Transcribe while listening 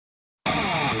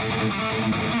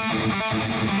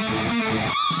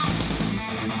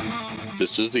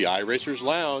This is the iRacers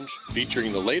Lounge,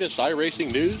 featuring the latest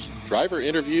iRacing news, driver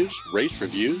interviews, race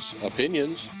reviews,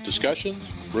 opinions, discussions,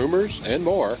 rumors, and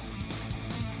more.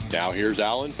 Now here's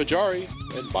Alan Pajari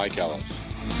and Mike Ellis.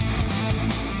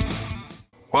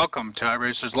 Welcome to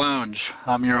iRacers Lounge.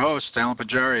 I'm your host, Alan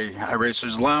Pajari.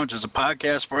 iRacers Lounge is a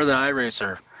podcast for the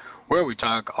iRacer, where we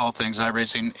talk all things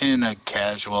iRacing in a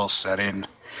casual setting.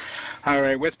 All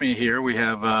right, with me here we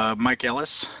have Mike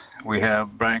Ellis, we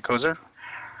have Brian Kozer,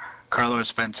 Carlos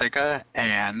Fonseca,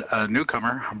 and a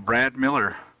newcomer, Brad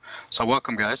Miller. So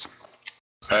welcome, guys.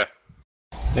 Hey.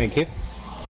 Thank you.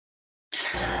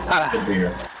 Good to be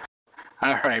here.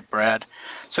 All right, Brad.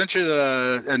 Since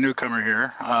you're a newcomer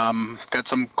here, got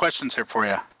some questions here for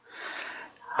you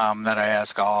that I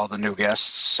ask all the new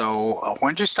guests. So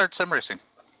when did you start sim racing?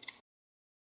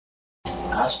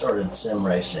 I started sim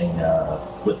racing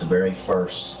with the very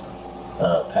first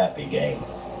Pappy game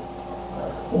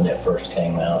when it first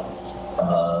came out.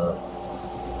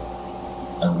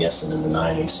 I'm guessing in the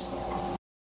 90s.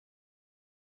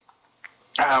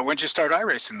 When did you start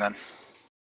iRacing then?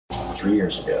 3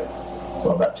 years ago.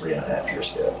 Well, about 3.5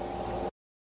 years ago.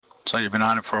 So you've been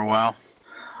on it for a while.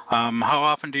 How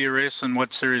often do you race, and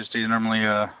what series do you normally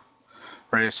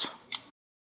race?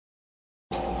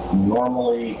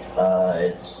 Normally,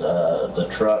 it's the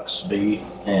truck, speed,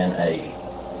 and A,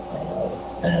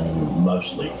 and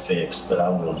mostly fixed, but I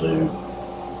will do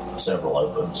several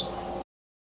opens.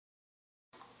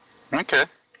 Okay.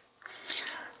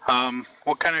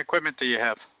 What kind of equipment do you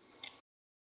have?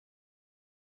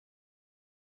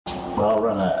 I'll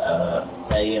run a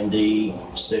AMD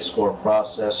 6-core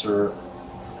processor,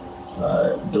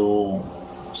 dual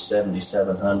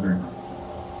 7700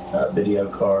 video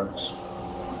cards,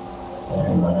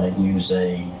 and I use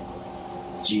a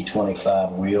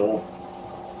G25 wheel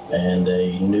and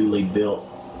a newly built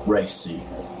race seat.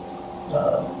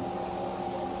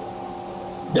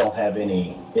 Don't have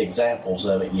any examples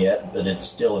of it yet, but it's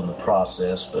still in the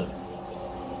process, but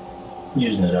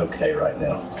using it okay right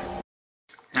now.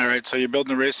 All right, so you're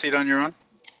building a race seat on your own?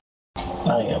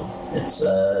 I am. It's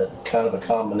kind of a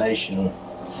combination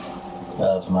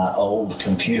of my old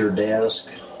computer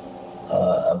desk,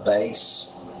 a base,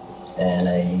 and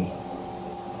a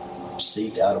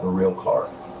seat out of a real car.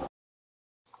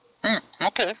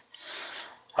 Okay.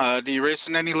 Do you race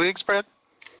in any leagues, Brad?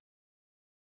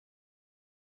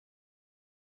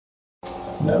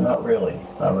 No, not really.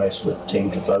 I race with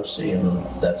Team Tifosi, and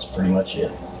that's pretty much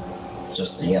it.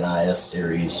 Just the NIS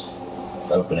series,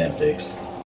 open and fixed.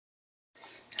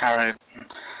 All right.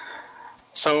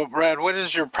 So, Brad, what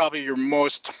is probably your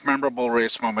most memorable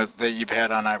race moment that you've had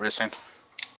on iRacing?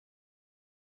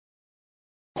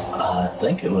 I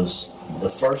think it was the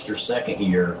first or second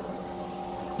year,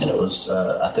 and it was,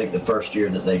 I think, the first year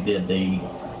that they did the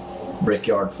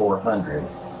Brickyard 400.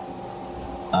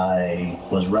 I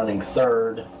was running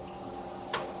third,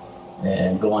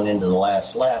 and going into the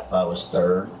last lap, I was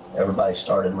third. Everybody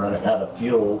started running out of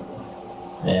fuel,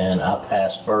 and I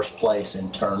passed first place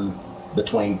in turn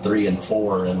between 3 and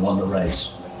 4 and won the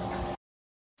race.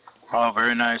 Oh,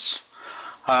 very nice.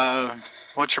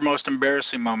 What's your most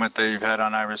embarrassing moment that you've had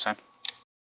on iRacing?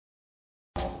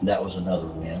 That was another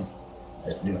win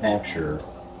at New Hampshire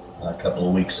a couple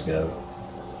of weeks ago.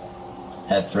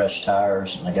 Had fresh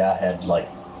tires, and the guy had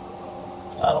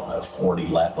 40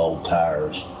 lap old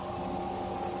tires.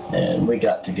 And we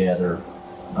got together.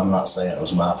 I'm not saying it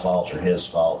was my fault or his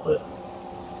fault, but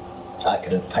I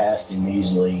could have passed him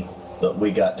easily, but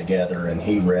we got together and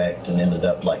he wrecked and ended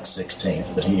up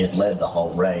 16th, but he had led the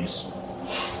whole race.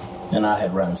 And I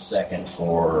had run second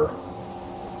for,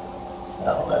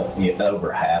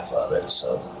 over half of it.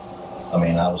 So,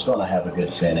 I was going to have a good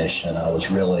finish, and I was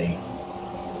really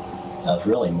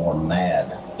more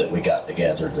mad that we got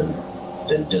together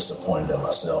than disappointed in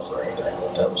myself or anything,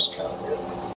 but that was kind of good.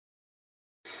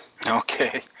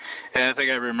 Okay. Yeah, I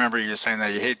think I remember you saying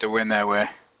that you hate to win that way.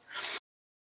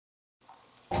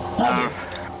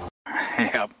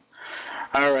 Yep.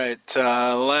 All right.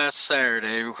 Last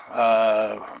Saturday,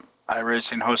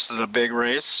 iRacing hosted a big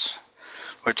race,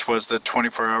 which was the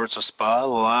 24 Hours of Spa. A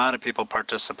lot of people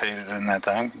participated in that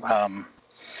thing.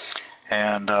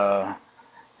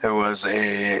 It was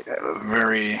a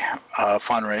very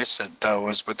fun race. It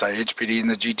was with the HPD and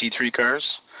the GT3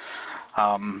 cars.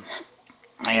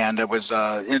 And it was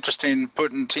interesting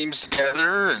putting teams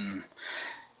together and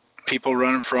people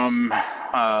running from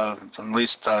at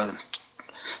least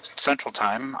Central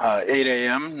Time, 8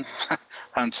 a.m.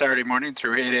 on Saturday morning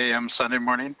through 8 a.m. Sunday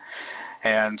morning.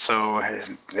 And so it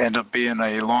ended up being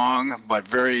a long but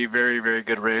very, very, very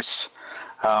good race.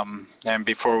 And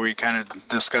before we kind of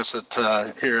discuss it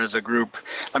here as a group,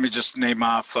 let me just name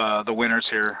off the winners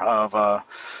here of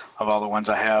all the ones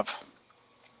I have.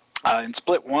 In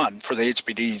Split 1 for the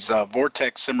HPDs,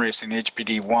 Vortex Sim Racing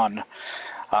HPD 1.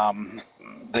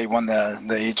 They won the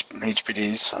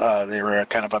HPDs. They were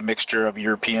kind of a mixture of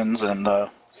Europeans and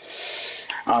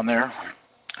on there.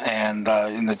 And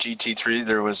in the GT3,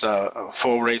 there was a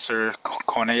full racer,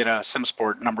 Coneda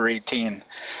SimSport number 18.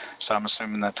 So I'm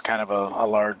assuming that's kind of a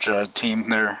large team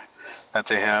there that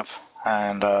they have.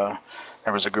 And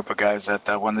there was a group of guys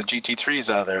that won the GT3s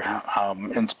out of there.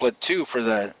 In Split 2 for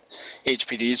the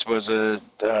HPDs was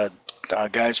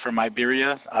guys from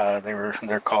Iberia.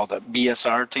 They're called a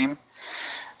BSR team.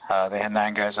 They had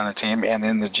 9 guys on the team. And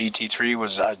then the GT3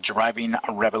 was Driving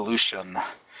Revolution.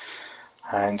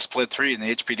 In Split 3 in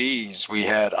the HPDs, we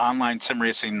had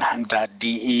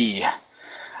OnlineSimRacing.de.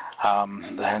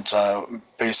 That's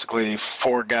basically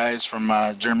 4 guys from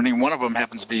Germany. One of them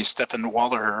happens to be Stefan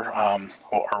Walter,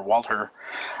 or Walter.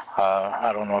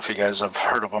 I don't know if you guys have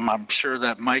heard of him. I'm sure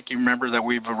that, Mike, you remember that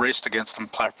we've raced against him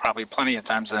probably plenty of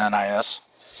times in the NIS.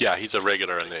 Yeah, he's a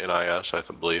regular in the NIS, I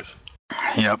believe.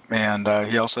 Yep, and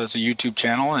he also has a YouTube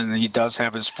channel, and he does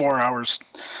have his 4 hours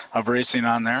of racing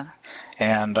on there.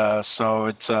 And so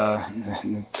it's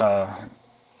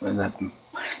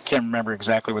can't remember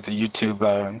exactly what the YouTube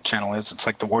channel is. It's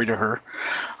like the Warrior,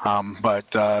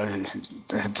 but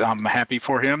I'm happy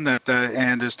for him that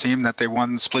and his team that they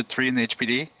won Split 3 in the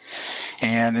HPD,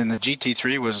 and in the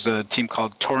GT3 was a team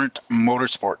called Torrent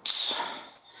Motorsports.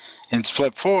 In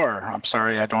Split 4, I'm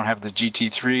sorry, I don't have the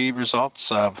GT3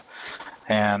 results,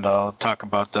 and I'll talk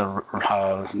about the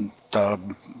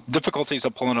difficulties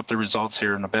of pulling up the results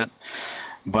here in a bit.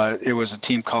 But it was a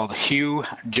team called Hugh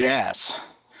Jazz.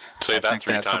 Say that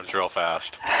 3 times real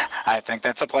fast. I think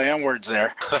that's a play on words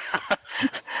there.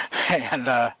 And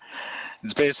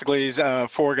it's basically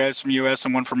 4 guys from U.S.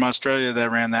 and 1 from Australia that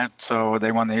ran that, so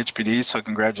they won the HPD, so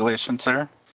congratulations there.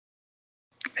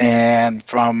 And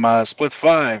from Split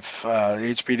 5, the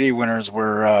HPD winners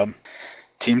were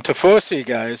Team Tifosi,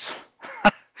 guys.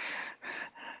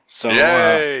 So,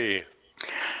 yay!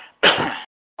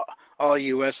 All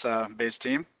U.S. based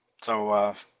team.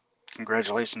 So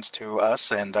congratulations to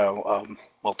us, and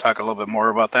we'll talk a little bit more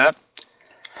about that.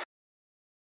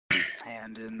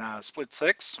 And in Split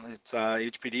 6, it's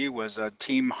HPD was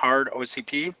Team Hard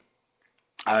OCP,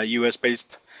 U.S.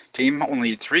 based team.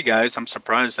 Only 3 guys. I'm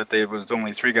surprised that there was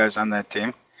only 3 guys on that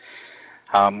team,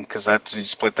 because you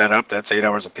split that up. That's 8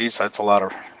 hours apiece. That's a lot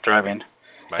of driving.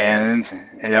 Man.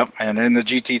 And in the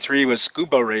GT3 was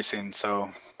Scuba Racing. So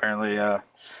apparently,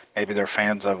 maybe they're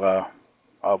fans of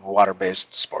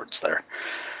water-based sports there.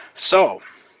 So,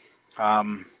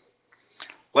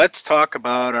 let's talk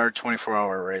about our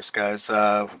 24-hour race, guys.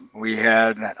 We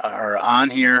had on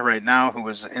here right now who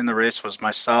was in the race was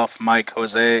myself, Mike,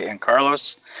 Jose, and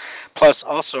Carlos. Plus,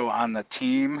 also on the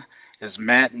team is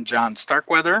Matt and John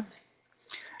Starkweather,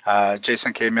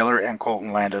 Jason K. Miller, and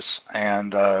Colton Landis.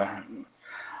 And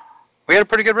we had a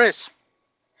pretty good race.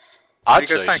 I'd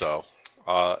say so.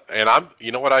 And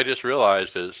you know what I just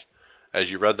realized is, as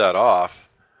you read that off,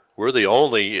 we're the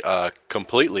only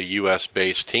completely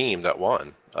U.S.-based team that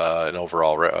won an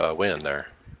overall win there.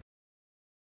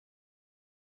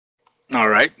 All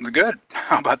right, good.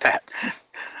 How about that?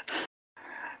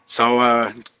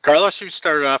 So, Carlos, you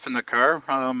started off in the car.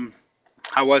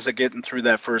 How was it getting through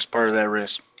that first part of that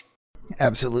race?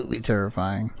 Absolutely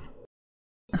terrifying.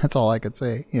 That's all I could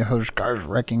say. There's cars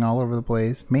wrecking all over the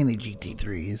place, mainly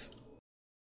GT3s.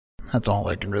 That's all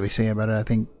I can really say about it. I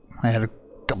think I had a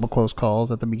couple close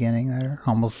calls at the beginning there.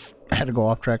 Almost had to go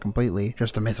off track completely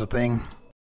just to miss a thing.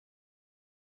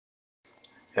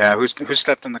 Yeah, who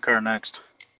stepped in the car next?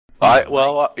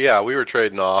 We were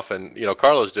trading off, and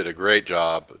Carlos did a great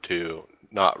job to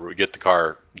not get the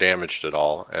car damaged at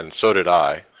all, and so did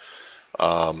I.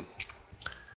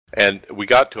 And we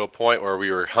got to a point where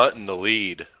we were hunting the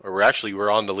lead, or we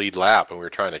were on the lead lap, and we were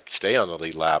trying to stay on the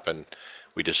lead lap, and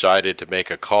we decided to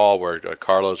make a call where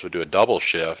Carlos would do a double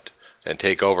shift and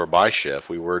take over my shift.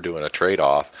 We were doing a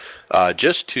trade-off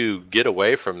just to get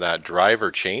away from that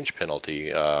driver change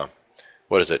penalty.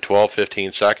 12,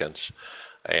 15 seconds.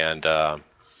 And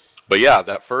but yeah,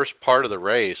 that first part of the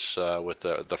race with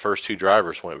the first 2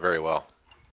 drivers went very well.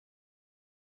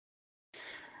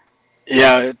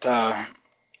 Yeah,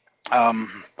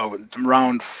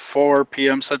 around 4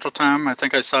 p.m. Central Time, I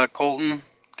think I saw Colton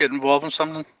get involved in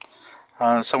something.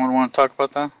 Someone want to talk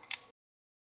about that?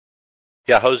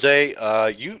 Yeah, Jose,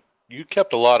 you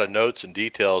kept a lot of notes and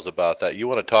details about that. You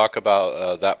want to talk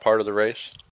about that part of the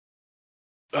race?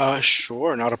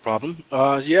 Sure, not a problem.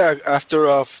 Yeah, after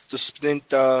the stint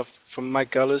from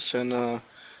Mike Ellis and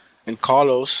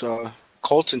Carlos,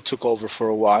 Colton took over for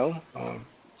a while,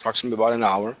 approximately about an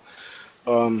hour.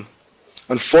 Um,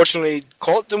 Unfortunately,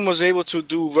 Colton was able to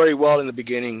do very well in the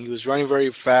beginning. He was running very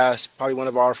fast, probably one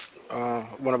of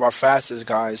our fastest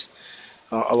guys,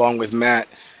 along with Matt,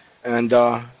 and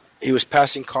he was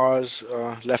passing cars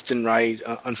left and right.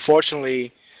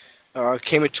 Unfortunately,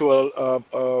 came into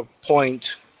a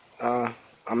point.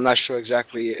 I'm not sure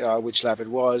exactly which lap it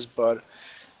was, but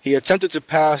he attempted to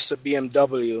pass a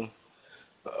BMW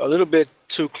a little bit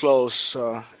too close,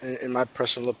 in my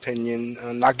personal opinion,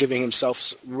 not giving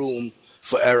himself room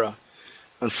for error.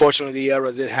 Unfortunately, the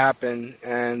error did happen,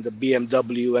 and the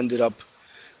BMW ended up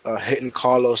hitting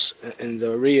Carlos in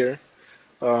the rear,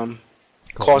 um,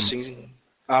 causing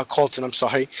Colton. I'm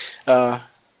sorry,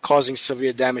 causing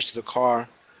severe damage to the car.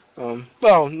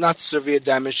 Well, not severe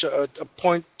damage. A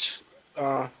point.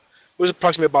 It was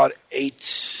approximately about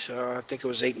eight. I think it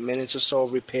was 8 minutes or so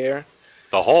of repair.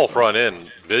 The whole front end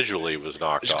visually was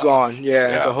knocked It's off. gone. Yeah,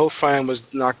 Yeah. the whole frame was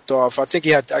knocked off. I think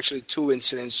he had actually two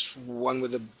incidents. One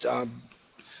with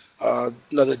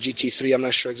another GT3. I'm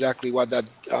not sure exactly what that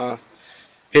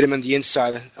hit him in the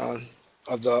inside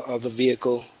of the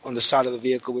vehicle, on the side of the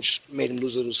vehicle, which made him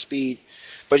lose a little speed.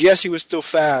 But yes, he was still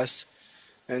fast.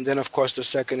 And then, of course, the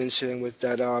second incident with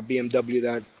that BMW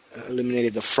that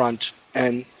eliminated the front.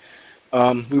 And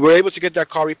we were able to get that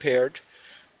car repaired,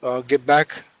 get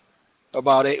back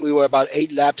about eight. We were about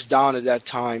 8 laps down at that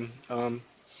time.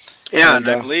 Yeah, and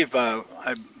and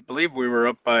I believe we were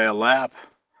up by a lap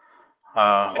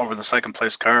over the second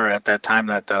place car at that time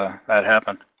that that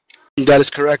happened. that is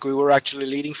correct. We were actually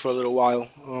leading for a little while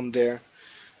there.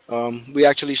 We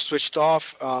actually switched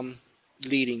off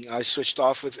leading. I switched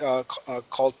off with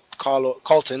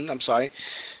Colton. I'm sorry,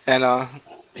 and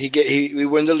we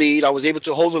were in the lead. I was able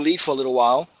to hold the lead for a little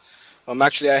while.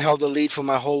 Actually, I held the lead for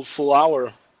my whole full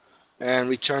hour, and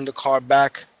returned the car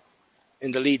back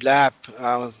in the lead lap.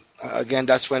 Again,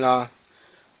 that's when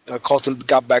Colton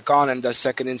got back on, and the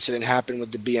second incident happened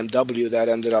with the BMW that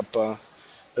ended up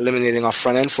eliminating our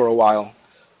front end for a while.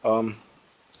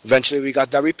 Eventually, we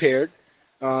got that repaired.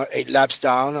 8 laps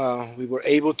down, we were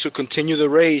able to continue the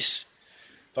race,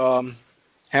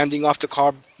 handing off the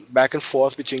car back and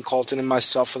forth between Colton and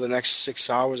myself for the next 6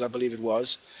 hours, I believe it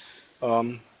was.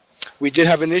 We did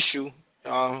have an issue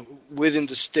within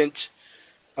the stint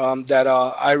that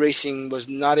iRacing was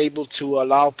not able to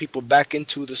allow people back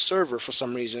into the server for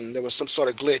some reason. There was some sort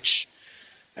of glitch,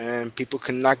 and people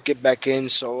could not get back in,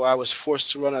 so I was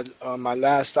forced to run my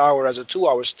last hour as a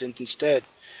 2-hour stint instead.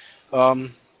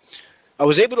 I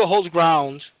was able to hold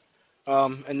ground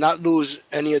and not lose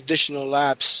any additional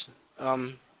laps,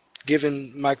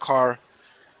 giving my car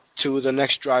to the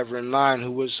next driver in line,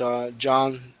 who was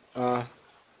John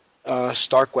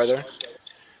Starkweather.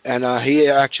 And he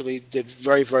actually did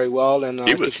very, very well. And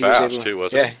He was fast too,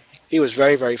 wasn't he? Yeah, he was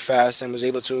very, very fast and was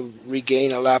able to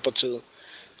regain a lap or two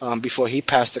before he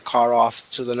passed the car off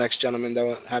to the next gentleman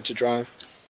that had to drive.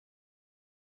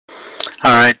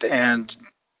 All right, and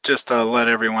just to let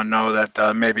everyone know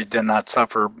that maybe did not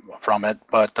suffer from it,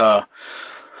 but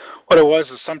what it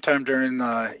was is sometime during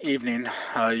the evening,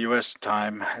 U.S.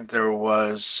 time, there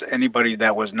was anybody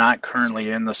that was not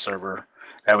currently in the server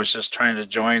that was just trying to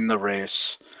join the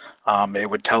race. It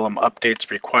would tell them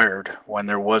updates required when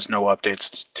there was no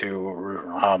updates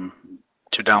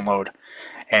to download,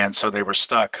 and so they were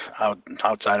stuck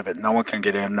outside of it. No one can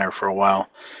get in there for a while,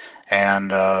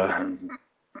 and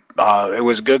it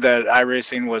was good that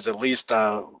iRacing was at least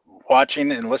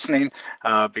watching and listening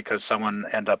because someone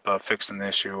ended up fixing the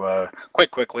issue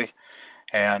quite quickly,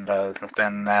 and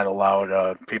then that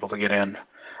allowed people to get in.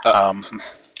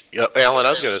 Yeah, Alan, I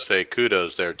was going to say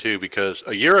kudos there too, because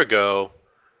a year ago,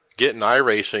 getting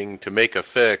iRacing to make a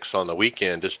fix on the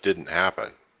weekend just didn't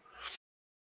happen.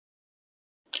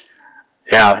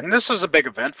 Yeah, and this was a big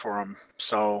event for them,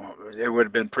 so it would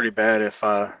have been pretty bad if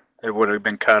it would have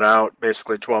been cut out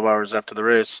basically 12 hours after the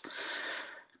race.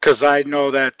 Because I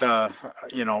know that,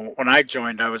 when I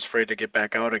joined, I was afraid to get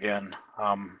back out again.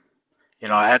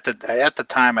 At the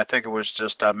time, I think it was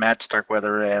just Matt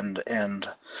Starkweather and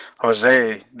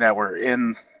Jose that were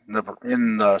in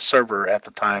the server at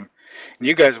the time. And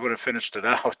you guys would have finished it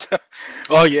out.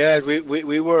 Oh yeah,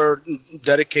 we were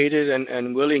dedicated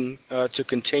and willing to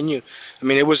continue. I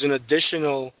mean, it was an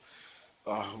additional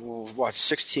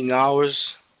 16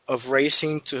 hours of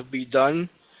racing to be done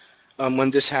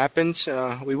when this happened.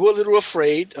 We were a little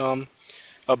afraid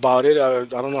about it. I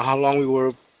don't know how long we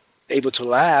were able to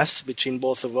last between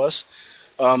both of us.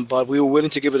 But we were willing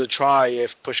to give it a try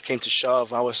if push came to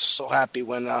shove. I was so happy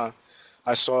when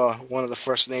I saw one of the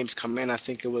first names come in. I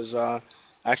think it was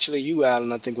actually you,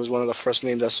 Alan. I think was one of the first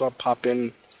names I saw pop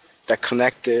in that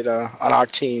connected on our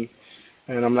team.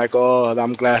 And I'm like, oh,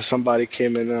 I'm glad somebody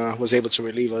came and was able to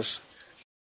relieve us.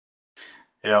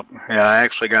 Yep. Yeah, I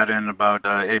actually got in about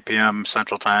 8 p.m.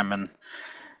 Central Time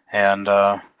and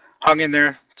hung in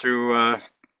there through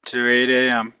to 8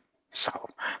 a.m. So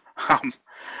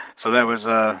so that was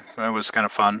kind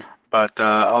of fun. But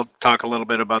I'll talk a little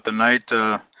bit about the night.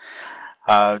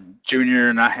 Junior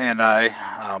and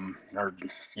I, or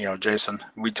Jason,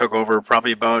 we took over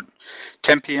probably about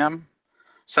 10 p.m.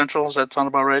 Central. Does that sound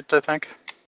about right? I think.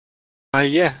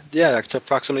 Yeah, that's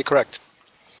approximately correct.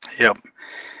 Yep.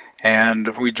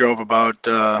 And we drove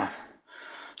about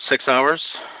 6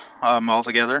 hours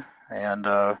altogether,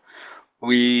 and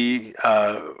we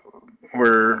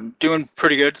were doing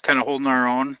pretty good, kind of holding our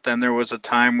own. Then there was a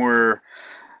time where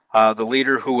the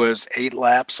leader, who was 8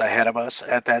 laps ahead of us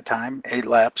at that time, 8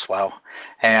 laps, wow,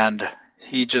 and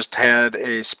he just had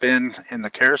a spin in the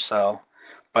carousel,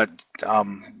 but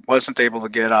wasn't able to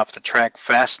get off the track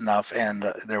fast enough, and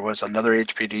there was another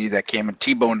HPD that came and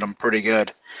T-boned him pretty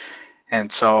good. And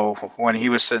so when he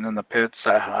was sitting in the pits,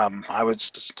 I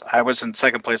was in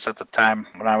second place at the time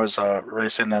when I was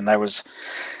racing, and I was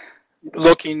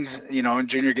looking, and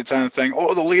Junior gets on the thing.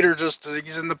 Oh, the leader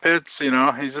he's in the pits,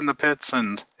 he's in the pits,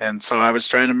 and so I was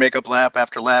trying to make up lap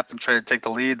after lap and try to take the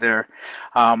lead there.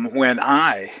 When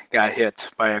I got hit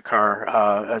by a car,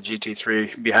 a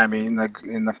GT3 behind me in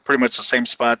the pretty much the same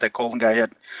spot that Colton got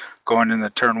hit, going into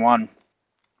turn 1,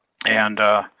 and.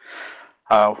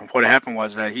 What happened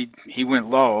was that he went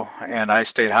low and I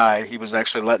stayed high. He was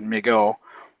actually letting me go.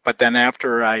 But then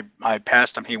after I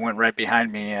passed him, he went right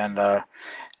behind me. And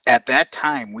at that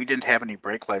time, we didn't have any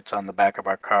brake lights on the back of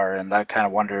our car. And I kind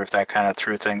of wonder if that kind of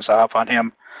threw things off on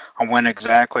him on when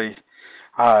exactly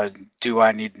do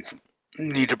I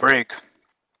need to brake.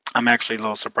 I'm actually a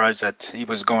little surprised that he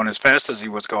was going as fast as he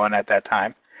was going at that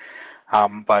time.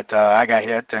 But I got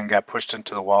hit and got pushed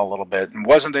into the wall a little bit and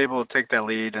wasn't able to take that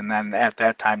lead. And then at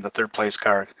that time, the third place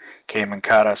car came and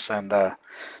caught us and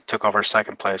took over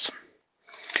second place.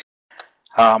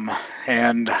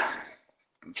 And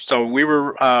so we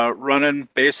were running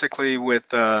basically with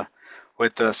the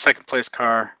second place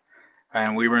car,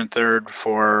 and we were in third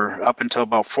for up until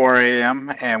about 4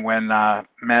 a.m. And when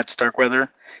Matt Starkweather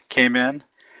came in,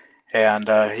 and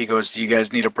he goes, "Do you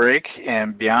guys need a break?"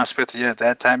 And be honest with you, at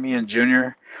that time, me and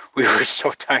Junior, we were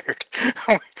so tired.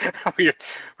 we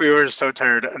were so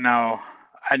tired. Now,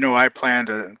 I know I planned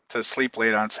to sleep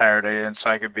late on Saturday, and so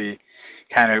I could be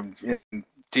kind of in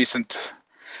decent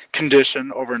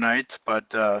condition overnight. But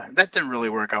that didn't really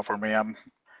work out for me.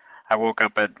 I woke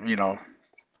up at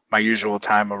my usual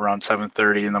time around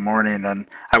 7:30 in the morning, and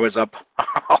I was up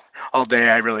all day.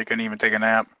 I really couldn't even take a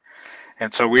nap.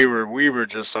 And so we were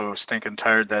just so stinking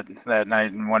tired that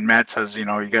night. And when Matt says, you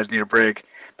guys need a break,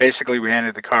 basically we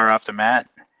handed the car off to Matt,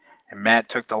 and Matt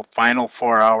took the final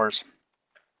 4 hours.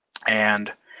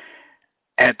 And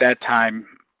at that time,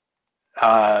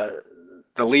 the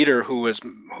leader who was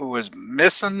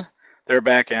missing their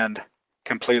back end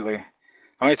completely. The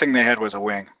only thing they had was a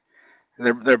wing.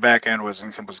 Their back end was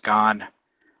gone.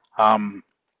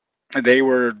 They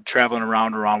were traveling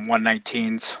around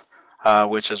 119s.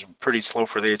 Which is pretty slow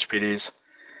for the HPDs.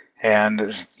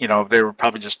 And, they were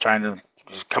probably just trying to,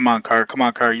 come on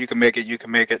car, you can make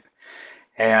it.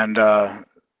 And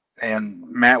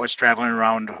Matt was traveling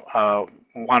around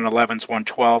 111s,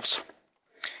 112s.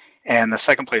 And the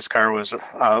second place car was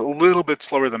a little bit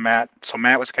slower than Matt. So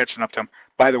Matt was catching up to him.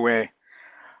 By the way,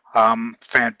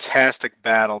 fantastic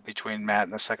battle between Matt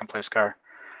and the second place car.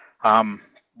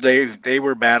 They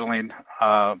were battling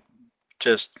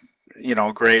just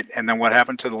great. And then what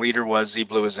happened to the leader was he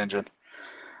blew his engine.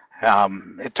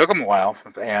 It took him a while,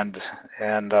 and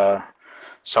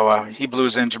so he blew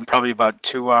his engine probably about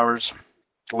 2 hours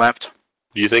left.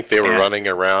 Do you think they were running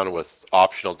around with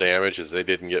optional damage as they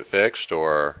didn't get fixed,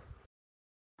 or?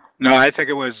 No, I think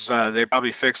it was they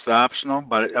probably fixed the optional,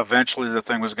 but eventually the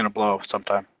thing was going to blow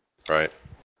sometime. Right.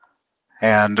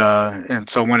 And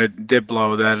so when it did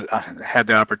blow, that had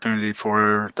the opportunity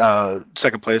for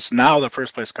second place. Now the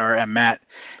first place car and Matt.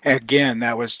 Again,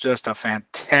 that was just a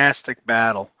fantastic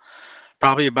battle.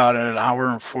 Probably about an hour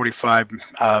and 45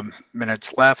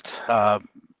 minutes left.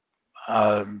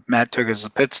 Matt took his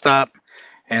pit stop,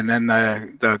 and then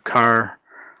the car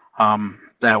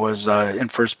that was in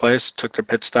first place took the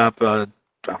pit stop 1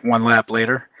 lap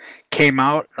later. Came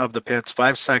out of the pits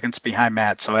 5 seconds behind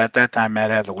Matt. So at that time,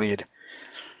 Matt had the lead.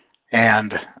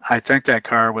 And I think that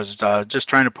car was just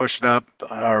trying to push it up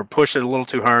or push it a little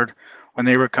too hard when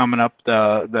they were coming up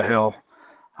the hill.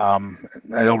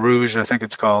 El Rouge, I think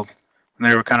it's called. When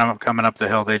they were kind of coming up the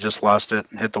hill, they just lost it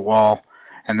and hit the wall.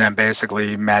 And then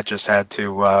basically Matt just had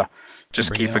to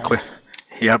just keep it clean.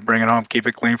 Yep, bring it home, keep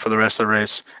it clean for the rest of the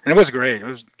race. And it was great.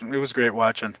 It was great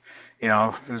watching. You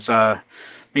know, it was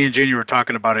me and Junior were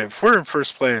talking about it. If we're in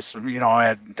first place, you know,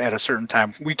 at a certain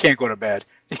time, we can't go to bed.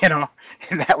 You know,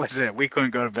 and that was it. We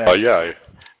couldn't go to bed. Oh yeah,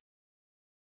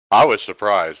 I was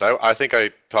surprised. I think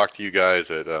I talked to you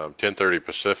guys at 10:30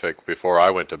 Pacific before I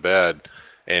went to bed,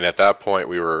 and at that point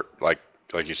we were like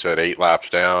you said, 8 laps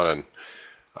down, and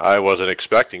I wasn't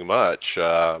expecting much.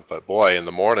 But boy, in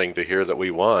the morning to hear that we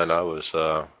won, I was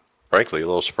frankly a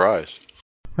little surprised.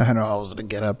 I know I was going to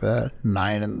get up at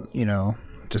 9 and, you know,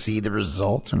 to see the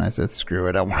results, and I said, screw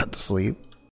it, I wanted to sleep.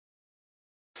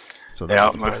 So that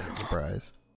was a pleasant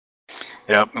surprise.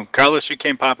 Yeah, Carlos, you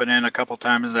came popping in a couple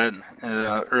times that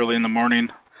early in the morning,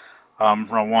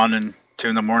 around 1 and 2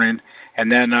 in the morning.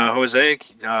 And then Jose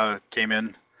came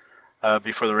in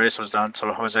before the race was done,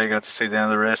 so Jose got to see the end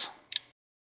of the race.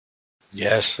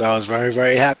 Yes, I was very,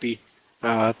 very happy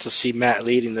to see Matt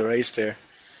leading the race there.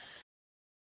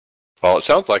 Well, it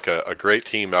sounds like a great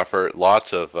team effort.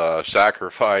 Lots of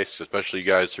sacrifice, especially you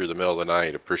guys through the middle of the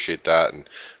night. Appreciate that. And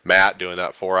Matt doing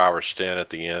that 4-hour stint at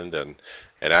the end and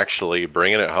actually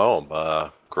bringing it home.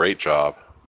 Great job.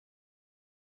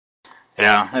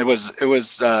 Yeah, it was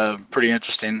pretty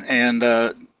interesting.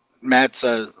 And Matt's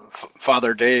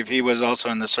father, Dave, he was also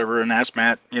in the server and asked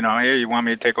Matt, you know, hey, you want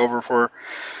me to take over for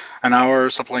an hour or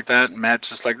something like that? And Matt's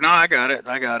just like, no, I got it.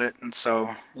 And so,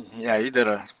 yeah, he did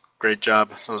a great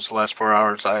job those last 4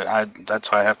 hours. I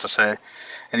that's what I have to say.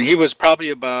 And he was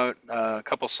probably about a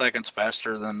couple seconds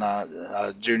faster than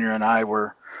Junior and I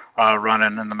were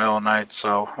running in the middle of the night.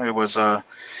 So it was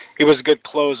he was a good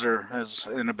closer, as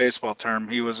in a baseball term.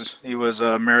 He was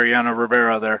Mariano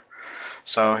Rivera there.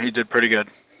 So he did pretty good.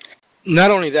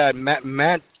 Not only that,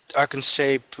 Matt I can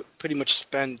say pretty much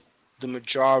spent the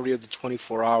majority of the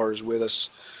 24 hours with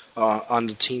us on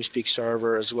the TeamSpeak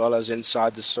server, as well as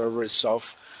inside the server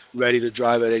itself, ready to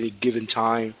drive at any given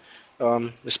time.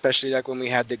 Especially like when we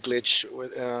had the glitch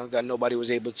that nobody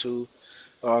was able to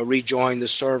rejoin the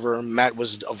server, Matt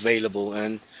was available,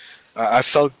 and I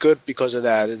felt good because of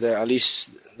that. At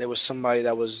least there was somebody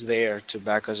that was there to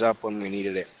back us up when we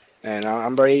needed it, and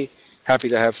I'm very happy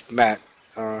to have Matt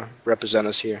represent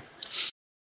us here.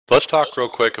 Let's talk real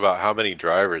quick about how many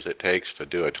drivers it takes to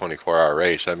do a 24-hour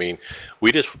race. I mean,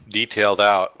 we just detailed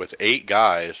out with 8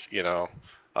 guys, you know,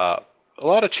 a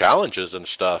lot of challenges and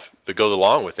stuff that goes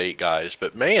along with 8 guys.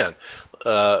 But man,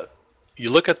 you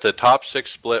look at the top 6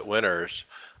 split winners.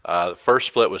 The first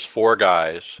split was 4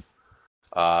 guys.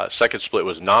 Second split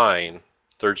was 9.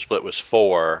 Third split was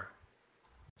 4.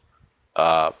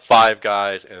 5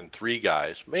 guys and 3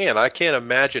 guys. Man, I can't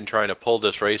imagine trying to pull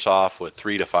this race off with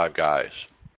 3 to 5 guys.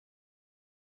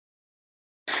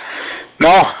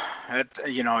 No,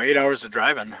 8 hours of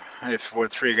driving if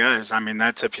with 3 guys. I mean,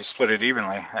 that's if you split it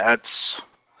evenly. That's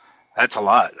a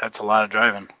lot. That's a lot of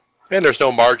driving. And there's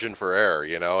no margin for error,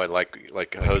 you know. And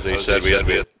like Jose said, we had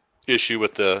an issue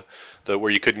with the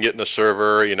where you couldn't get in the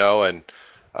server, you know, and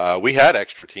we had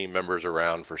extra team members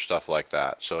around for stuff like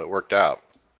that, so it worked out.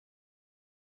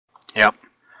 Yep.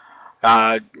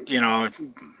 You know,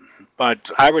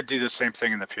 but I would do the same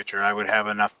thing in the future. I would have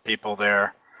enough people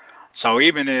there. So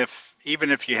even if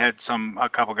you had a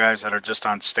couple guys that are just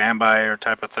on standby or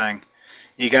type of thing,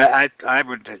 I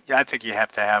think you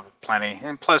have to have plenty.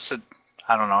 And plus,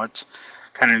 I don't know, it's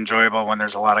kind of enjoyable when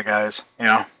there's a lot of guys, you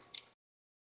know.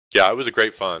 Yeah, it was a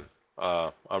great fun.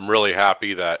 I'm really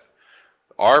happy that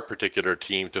our particular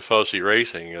team, Tifosi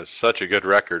Racing, is such a good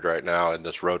record right now in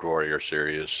this Road Warrior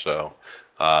series. So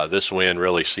this win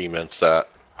really cements that.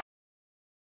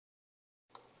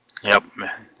 Yep,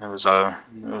 it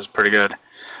was pretty good.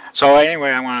 So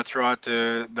anyway, I want to throw out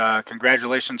the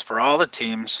congratulations for all the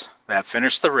teams that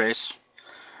finished the race,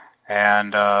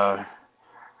 and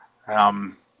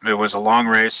it was a long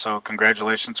race. So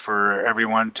congratulations for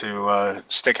everyone to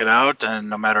stick it out, and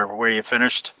no matter where you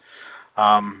finished,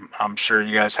 I'm sure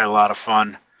you guys had a lot of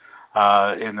fun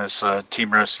in this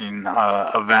team racing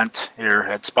event here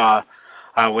at Spa,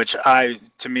 which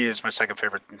to me is my second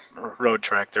favorite road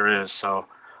track there is. So.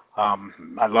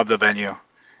 I love the venue,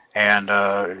 and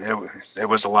it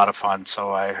was a lot of fun.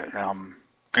 So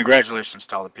congratulations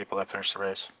to all the people that finished the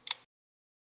race.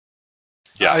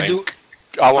 Yeah,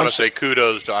 I want to say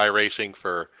kudos to iRacing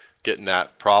for getting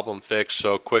that problem fixed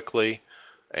so quickly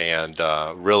and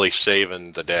really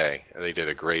saving the day. They did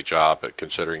a great job at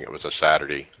considering it was a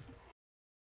Saturday.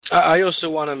 I also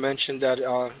want to mention that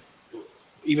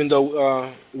even though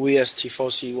we as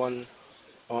Tifosi won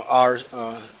our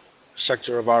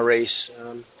sector of our race,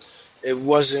 it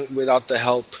wasn't without the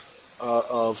help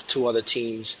of two other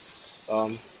teams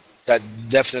um, that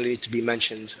definitely need to be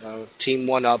mentioned. Team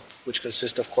One Up, which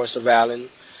consists, of course, of Allen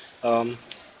um,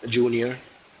 Jr.,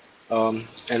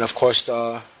 and of course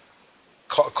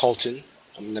Colton.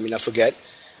 Let me not forget.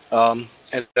 And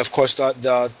of course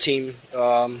the team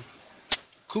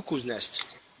Cuckoo's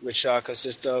Nest, which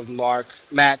consists of Mark,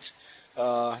 Matt,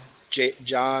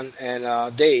 John,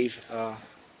 and Dave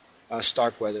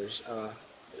Starkweathers.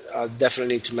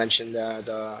 Definitely need to mention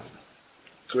that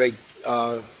great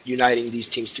uniting these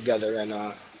teams together, and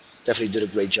definitely did a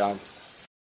great job.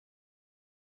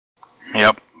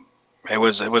 Yep, it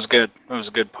was good. It was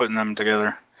good putting them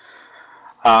together.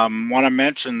 Want to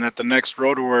mention that the next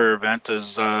Road Warrior event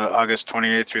is August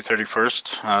 28th through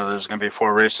 31st. There's going to be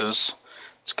 4 races.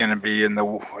 It's going to be in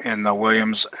the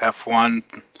Williams F1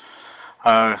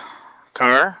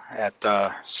 car at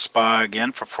Spa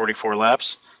again for 44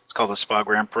 laps. It's called the Spa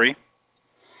Grand Prix.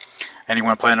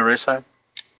 Anyone plan to race that?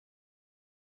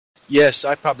 Yes,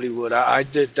 I probably would. I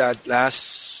did that I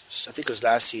think it was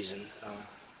last season,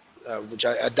 which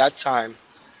at that time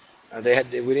we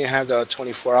didn't have the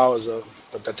 24 hours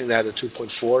but I think they had the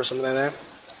 2.4 or something like that.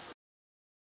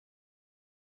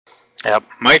 Yep.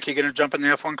 Mike, you gonna jump in the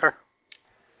F1 car?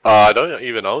 I don't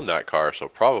even own that car, so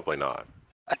probably not.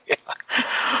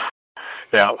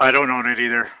 Yeah, I don't own it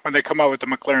either. When they come out with the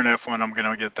McLaren F1, I'm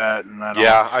gonna get that. And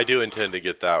I do intend to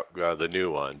get that the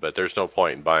new one, but there's no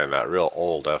point in buying that real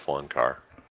old F1 car.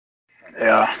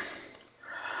 Yeah.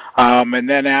 And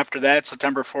then after that,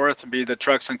 September 4th, will be the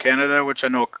Trucks in Canada, which I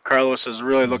know Carlos is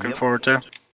really looking forward to.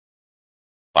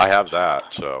 I have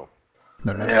that, so.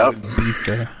 They're an absolute beast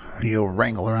you'll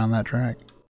wrangle around that track.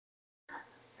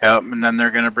 Yep, and then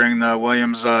they're going to bring the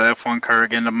Williams F1 car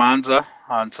again to Monza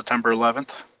on September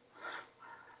 11th.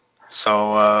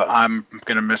 So I'm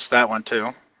going to miss that one too.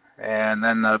 And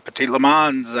then the Petit Le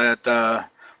Mans at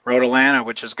Road Atlanta,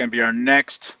 which is going to be our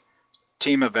next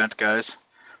team event, guys,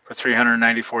 for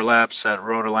 394 laps at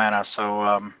Road Atlanta.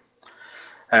 So,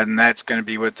 and that's going to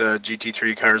be with the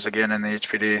GT3 cars again in the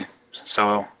HPD.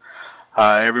 So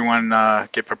everyone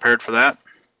get prepared for that.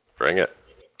 Bring it.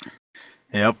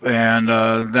 Yep, and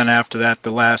then after that,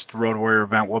 the last Road Warrior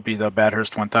event will be the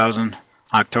Bathurst 1000,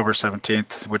 October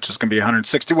 17th, which is going to be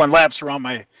 161 laps around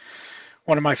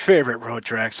one of my favorite road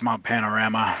tracks, Mount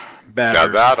Panorama. Bathurst.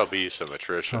 Now that'll be some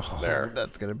attrition there.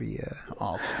 That's going to be an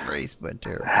awesome race, but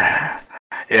terrible.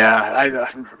 Yeah,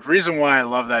 reason why I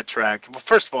love that track. Well,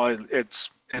 first of all, it's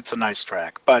a nice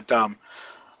track, but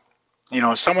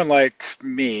someone like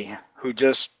me who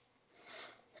just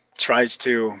tries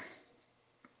to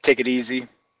take it easy,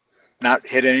 not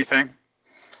hit anything,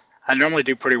 I normally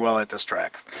do pretty well at this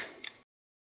track.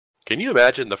 Can you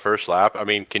imagine the first lap? I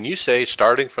mean, can you say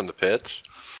starting from the pits?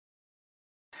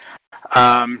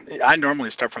 I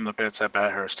normally start from the pits at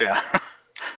Bathurst, yeah.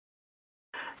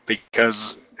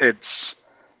 Because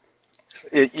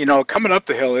coming up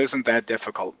the hill isn't that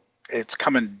difficult. It's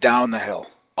coming down the hill.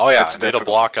 Oh yeah, it'll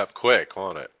block up quick,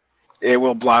 won't it? It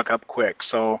will block up quick.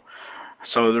 So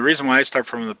the reason why I start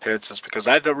from the pits is because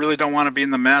I really don't want to be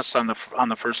in the mess on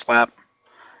the first lap.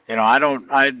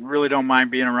 I really don't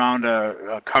mind being around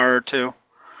a car or two,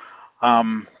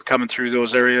 coming through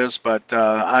those areas. But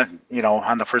on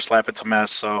the first lap it's a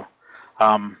mess. So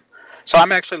I'm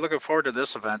actually looking forward to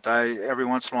this event. Every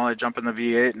once in a while I jump in the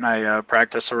V8 and I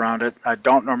practice around it. I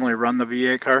don't normally run the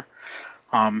V8 car,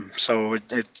 so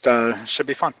it should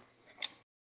be fun.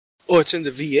 Oh, it's in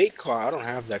the V8 car. I don't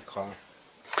have that car.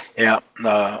 Yeah,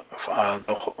 the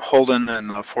Holden and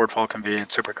the Ford Falcon V8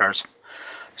 supercars.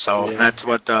 So that's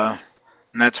what the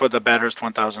Bathurst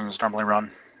 1000 is normally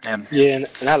run. And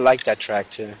I like that track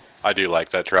too. I do like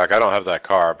that track. I don't have that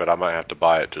car, but I might have to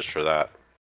buy it just for that.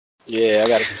 Yeah, I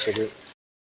got to consider it.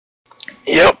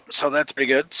 Yep. So that's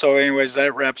pretty good. So, anyways,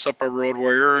 that wraps up our Road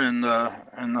Warrior and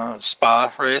the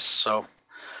Spa race. So,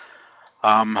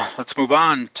 let's move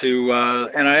on to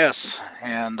NIS.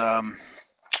 And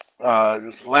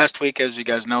last week, as you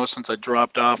guys know, since I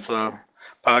dropped off the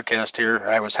podcast here,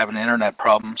 I was having internet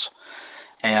problems,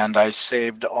 and I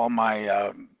saved all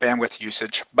my bandwidth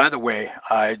usage. By the way,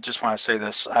 I just want to say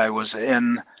this: I was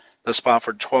in the Spa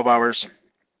for 12 hours,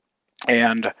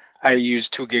 and I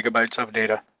used 2 gigabytes of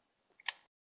data.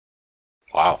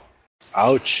 Wow.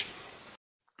 Ouch.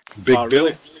 Big bill.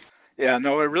 Really? Yeah,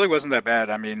 no, it really wasn't that bad.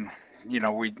 I mean,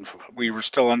 we were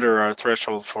still under our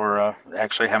threshold for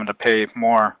actually having to pay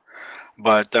more,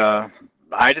 but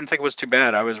I didn't think it was too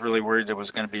bad. I was really worried it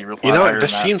was going to be real You know, higher it than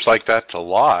just that. seems like that's a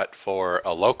lot for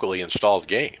a locally installed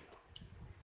game.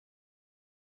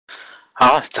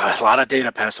 It's a lot of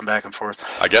data passing back and forth.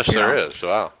 I guess there is.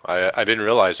 Wow. I didn't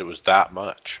realize it was that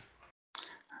much.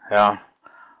 Yeah.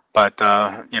 But,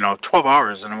 12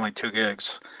 hours and only 2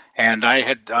 gigs. And I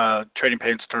had trading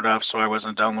paints turned off, so I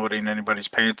wasn't downloading anybody's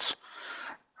paints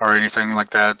or anything like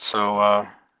that. So,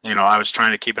 I was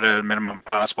trying to keep it at a minimum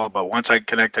possible. But once I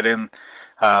connected in,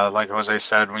 like Jose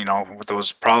said, with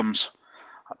those problems,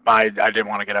 I didn't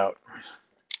want to get out.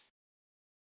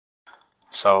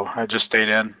 So I just stayed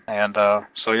in. And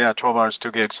 12 hours,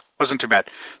 2 gigs. Wasn't too bad.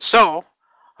 So,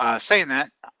 saying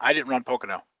that, I didn't run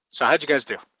Pocono. So how'd you guys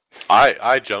do?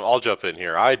 I'll jump in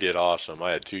here. I did awesome.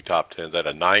 I had 2 top 10s. I had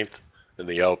a 9th in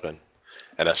the Open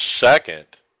and a 2nd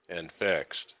in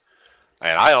fixed.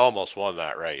 And I almost won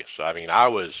that race. I mean, I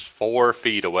was 4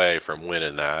 feet away from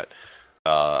winning that.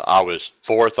 I was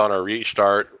 4th on a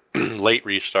restart, late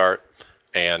restart,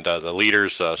 and the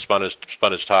leaders spun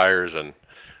his tires and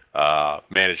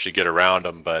managed to get around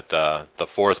him. But the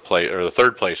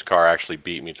 3rd place car actually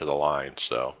beat me to the line.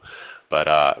 So,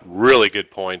 but really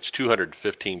good points,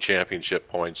 215 championship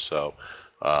points. So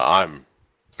I'm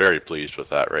very pleased with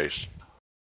that race.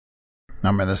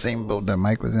 I'm in the same boat that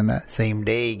Mike was in that same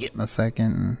day, getting a 2nd,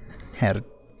 and had a,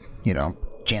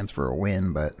 chance for a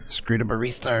win, but screwed up a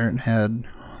restart and had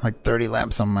like 30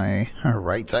 laps on my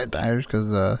right side tires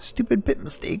because a stupid pit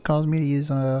mistake caused me to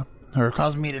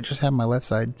just have my left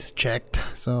side checked.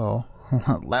 So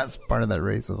last part of that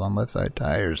race was on left side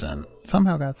tires and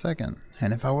somehow got 2nd.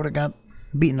 And if I would have got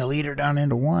beaten the leader down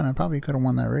into 1, I probably could have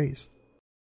won that race.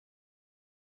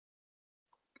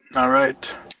 All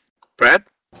right. Brad?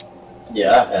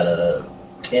 Yeah, I had a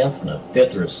 10th and a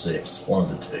 5th or a 6th,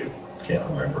 one of the 2. Can't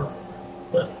remember.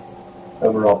 But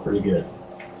overall, pretty good.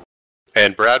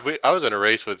 And Brad, I was in a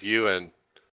race with you, and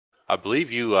I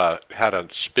believe you had a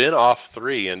spin off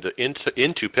 3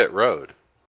 into pit road.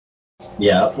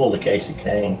 Yeah, I pulled a Casey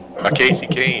Kane. A Casey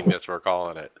Kane, that's what we're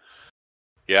calling it.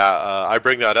 Yeah, I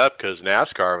bring that up because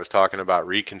NASCAR was talking about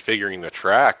reconfiguring the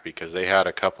track because they had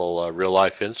a couple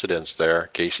real-life incidents there.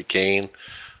 Casey Kane,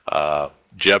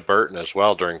 Jeb Burton as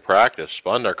well during practice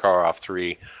spun their car off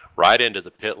 3 right into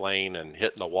the pit lane and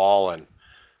hitting the wall and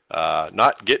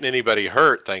not getting anybody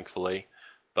hurt, thankfully.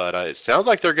 But it sounds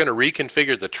like they're going to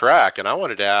reconfigure the track, and I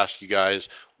wanted to ask you guys,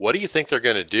 what do you think they're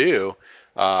going to do?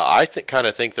 I kind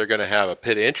of think they're going to have a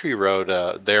pit entry road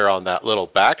there on that little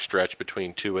backstretch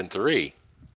between 2 and 3.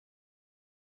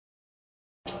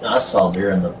 I saw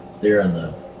during the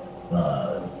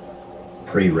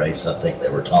pre-race, I think they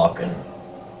were talking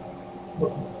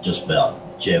just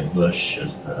about Jeb Burton's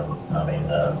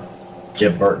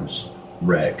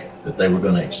wreck, that they were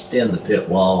going to extend the pit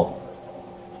wall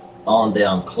on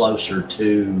down closer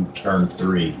to turn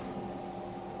 3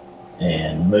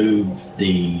 and move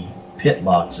the pit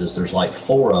boxes. There's like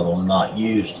 4 of them not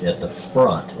used at the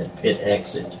front at pit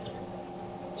exit.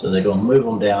 So they're going to move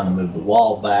them down and move the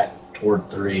wall back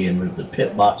toward 3 and move the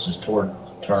pit boxes toward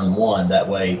turn 1. That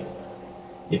way,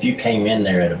 if you came in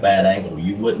there at a bad angle,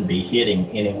 you wouldn't be hitting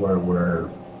anywhere where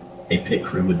a pit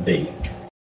crew would be.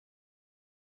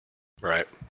 Right.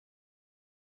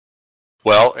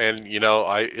 Well, and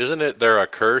isn't it there a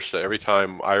curse that every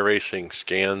time iRacing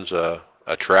scans a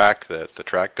track that the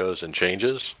track goes and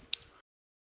changes?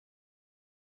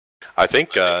 I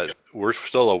think we're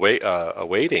still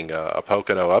awaiting a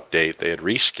Pocono update. They had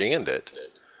rescanned it,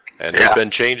 and there have been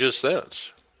changes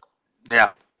since. Yeah.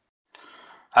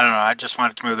 I don't know. I just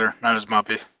want it smoother, not as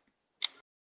bumpy.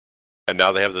 And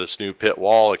now they have this new pit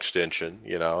wall extension,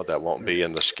 that won't be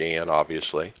in the scan,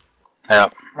 obviously. Yeah,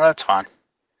 well, that's fine.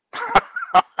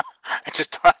 I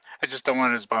just don't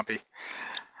want it as bumpy.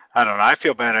 I don't know. I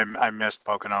feel bad. I missed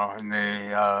Pocono in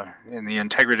the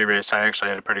integrity race. I actually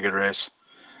had a pretty good race,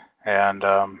 and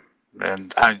I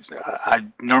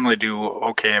normally do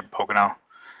okay at Pocono,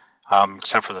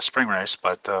 except for the spring race.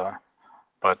 But I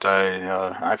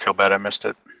feel bad I missed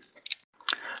it.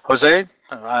 Jose,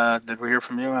 did we hear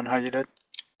from you on how you did?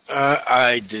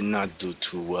 I did not do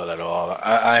too well at all.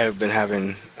 I have been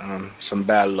having some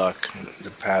bad luck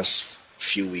the past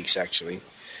few weeks, actually.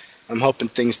 I'm hoping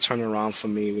things turn around for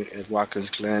me at Watkins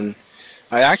Glen.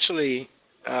 I actually,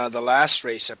 the last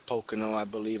race at Pocono, I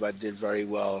believe I did very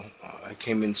well. I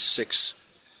came in 6th,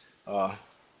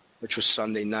 which was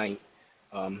Sunday night.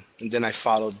 And then I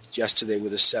followed yesterday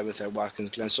with a 7th at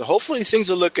Watkins Glen. So hopefully things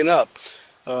are looking up.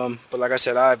 But like I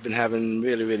said, I've been having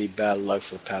really, really bad luck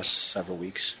for the past several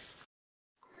weeks.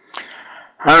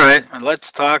 All right,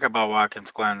 let's talk about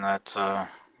Watkins Glen. That's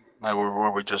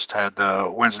where we just had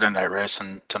the Wednesday night race,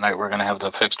 and tonight we're going to have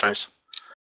the fixed race.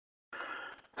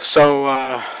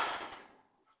 So,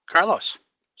 Carlos,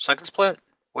 second split,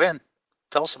 win.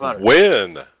 Tell us about it.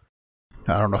 Win.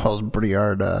 I don't know. It was pretty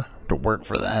hard to work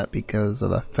for that because of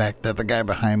the fact that the guy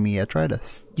behind me, you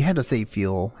had to save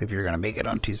fuel if you're going to make it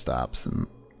on 2 stops. And,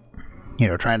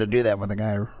 trying to do that with a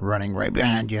guy running right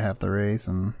behind you half the race.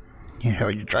 And,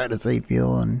 you try to save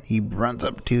fuel and he runs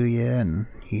up to you and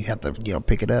you have to,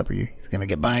 pick it up or he's going to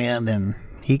get by you. And then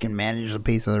he can manage the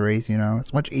pace of the race,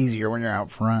 It's much easier when you're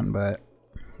out front, but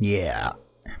yeah,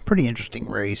 pretty interesting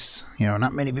race.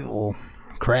 Not many people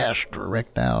crashed or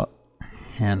wrecked out.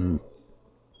 And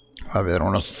I don't know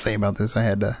what else to say about this.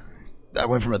 I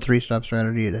went from a 3-stop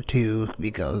strategy to 2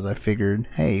 because I figured,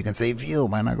 hey, you can save fuel,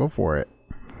 why not go for it?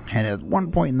 And at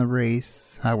one point in the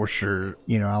race, I was sure,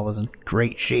 I was in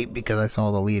great shape because I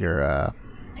saw the leader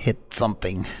hit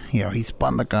something. He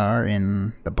spun the car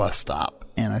in the bus stop.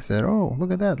 And I said, oh,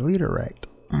 look at that, the leader wrecked.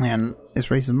 And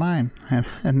this race is mine. And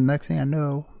the next thing I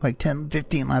know, like 10,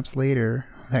 15 laps later,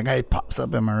 that guy pops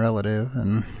up in my relative.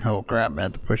 And, oh crap, I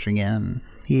had to push again.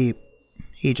 He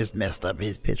just messed up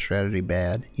his pit strategy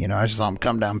bad. I just saw him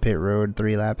come down pit road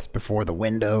 3 laps before the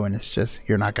window, and it's just,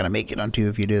 you're not going to make it on 2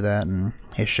 if you do that. And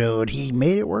it showed he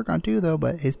made it work on 2, though,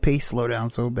 but his pace slowed down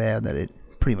so bad that it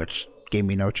pretty much gave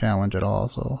me no challenge at all.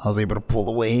 So I was able to pull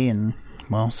away and,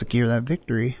 well, secure that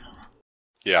victory.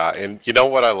 Yeah, and you know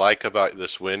what I like about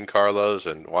this win, Carlos,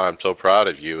 and why I'm so proud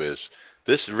of you is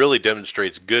this really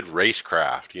demonstrates good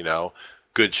racecraft,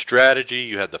 good strategy.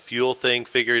 You had the fuel thing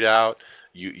figured out.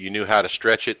 You knew how to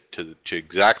stretch it to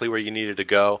exactly where you needed to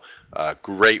go.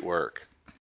 Great work.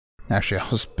 Actually, I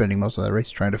was spending most of the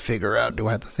race trying to figure out, do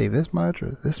I have to save this much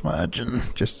or this much? And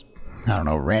just, I don't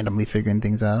know, randomly figuring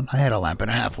things out. I had a lap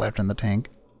and a half left in the tank.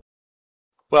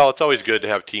 Well, it's always good to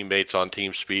have teammates on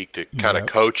TeamSpeak to kind of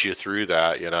coach you through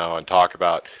that, and talk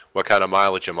about what kind of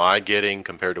mileage am I getting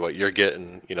compared to what you're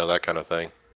getting, that kind of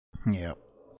thing. Yep.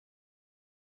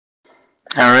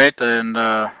 All right,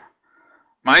 and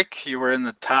Mike, you were in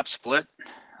the top split.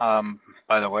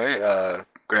 By the way,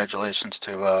 congratulations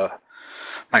to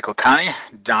Michael Connie.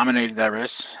 Dominated that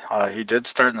race. He did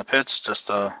start in the pits, just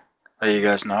to let you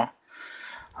guys know.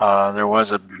 There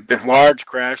was a large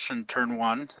crash in turn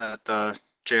 1 that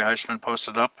Jay Heishman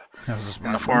posted up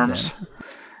in the forums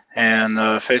and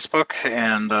Facebook,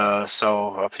 and so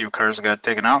a few cars got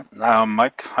taken out.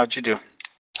 Mike, how'd you do?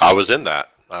 I was in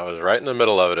that. I was right in the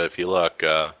middle of it. If you look,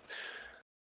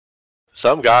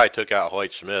 some guy took out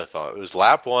Hoyt Smith. It was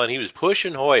lap 1. He was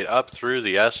pushing Hoyt up through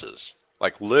the S's,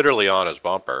 like literally on his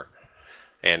bumper.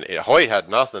 And Hoyt had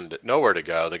nowhere to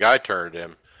go. The guy turned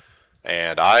him.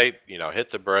 And I, hit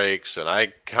the brakes, and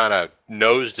I kind of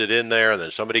nosed it in there, and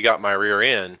then somebody got my rear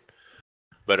end.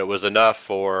 But it was enough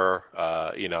for,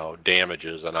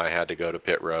 damages, and I had to go to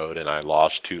pit road, and I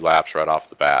lost 2 laps right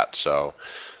off the bat. So,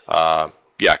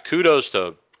 kudos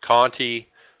to Conti.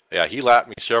 Yeah, he lapped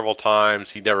me several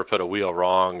times. He never put a wheel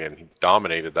wrong, and he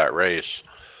dominated that race.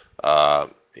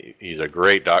 He's a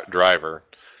great driver.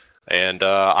 And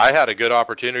I had a good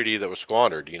opportunity that was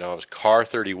squandered. It was car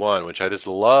 31, which I just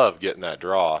love getting that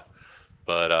draw,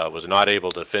 but was not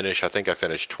able to finish. I think I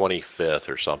finished 25th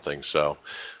or something. So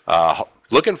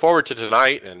looking forward to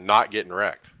tonight and not getting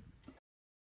wrecked.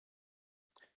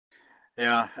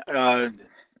 Yeah.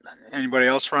 Anybody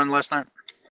else run last night?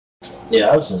 Yeah,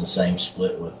 I was in the same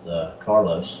split with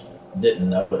Carlos. Didn't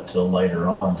know it till later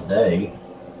on today.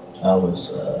 I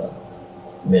was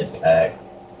mid-pack,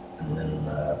 and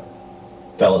then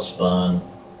fella spun.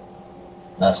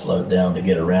 I slowed down to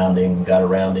get around him, got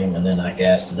around him, and then I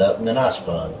gassed it up, and then I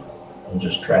spun and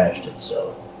just trashed it.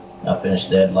 So I finished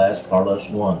dead last.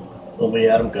 Carlos won. So we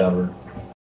had him covered.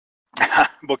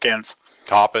 Bookends.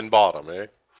 Top and bottom, eh?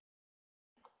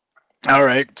 All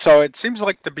right. So it seems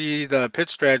like the pit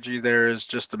strategy there is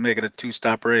just to make it a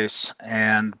 2-stop race,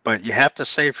 but you have to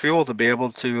save fuel to be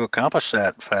able to accomplish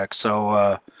that. In fact,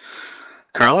 so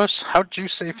Carlos, how did you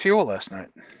save fuel last night?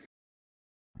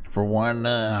 For one,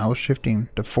 I was shifting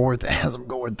to 4th as I'm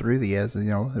going through the S's,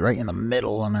 right in the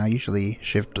middle, and I usually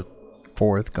shift to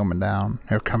 4th coming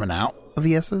out of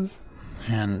the S's.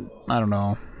 And I don't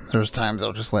know, there's times I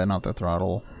was just letting out the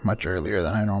throttle much earlier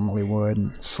than I normally would,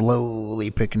 and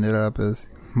slowly picking it up, as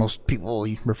most people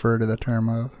refer to the term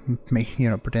of,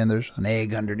 pretend there's an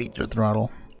egg underneath your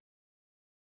throttle.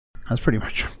 That's pretty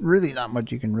much really not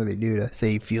much you can really do to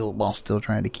save fuel while still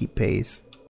trying to keep pace.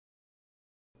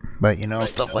 But,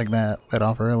 stuff like that, let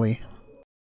off early.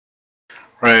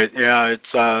 Right, yeah,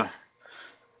 it's, I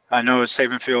know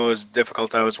saving fuel is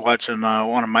difficult. I was watching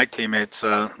one of my teammates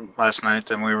last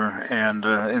night, and we were, in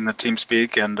the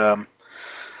TeamSpeak,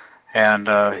 and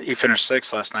he finished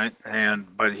 6th last night,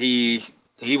 but he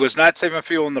he was not saving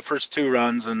fuel in the first 2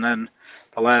 runs, and then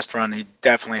the last run he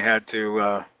definitely had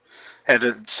to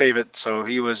save it. So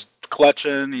he was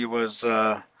clutching. He was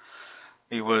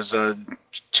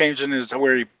changing his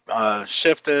where he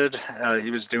shifted.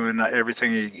 He was doing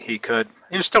everything he could.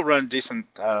 He was still running decent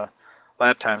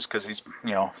lap times because he's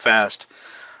fast.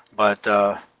 But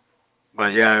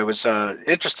yeah, it was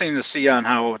interesting to see on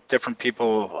how different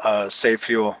people save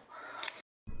fuel.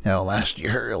 Last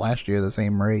year the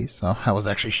same race, so I was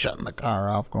actually shutting the car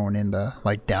off going into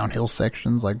like downhill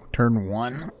sections, like turn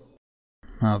 1.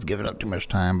 I was giving up too much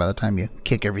time. By the time you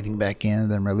kick everything back in,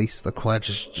 then release the clutch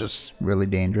is just really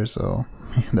dangerous. So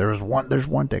there's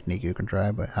one technique you can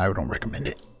try, but I don't recommend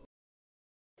it.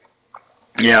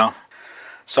 Yeah.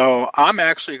 So I'm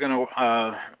actually going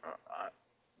to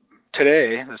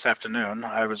this afternoon,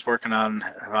 I was working on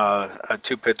a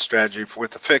 2-pit strategy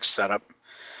with the fixed setup,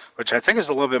 which I think is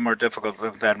a little bit more difficult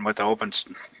than with the open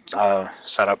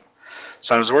setup.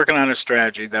 So I was working on a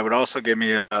strategy that would also give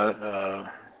me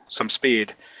some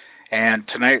speed. And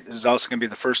tonight is also going to be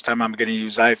the first time I'm going to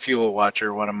use iFuel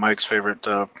Watcher, one of Mike's favorite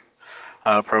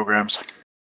programs.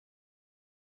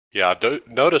 Yeah,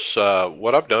 notice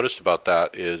what I've noticed about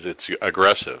that is it's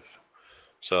aggressive.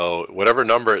 So whatever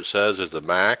number it says is the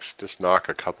max, just knock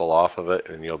a couple off of it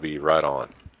and you'll be right on.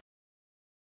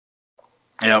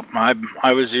 Yep,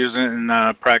 I was using it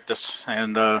in practice,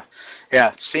 and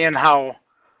seeing how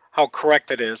correct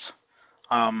it is,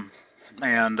 and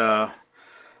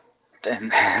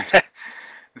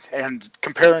and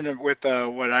comparing it with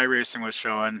what iRacing was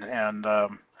showing, and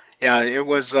it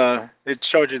was it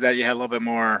showed you that you had a little bit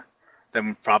more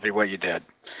than probably what you did.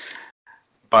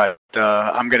 But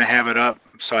I'm gonna have it up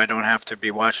so I don't have to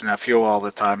be watching that fuel all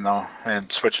the time though,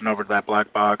 and switching over to that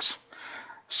black box.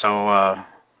 So,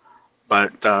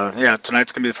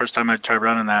 tonight's gonna be the first time I try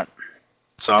running that.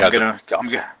 So I'm gonna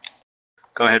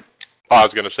go ahead. I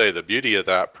was gonna say the beauty of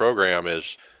that program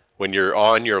is when you're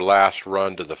on your last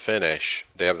run to the finish,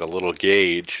 they have the little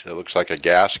gauge that looks like a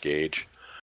gas gauge,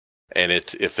 and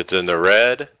if it's in the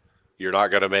red, you're not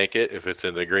going to make it. If it's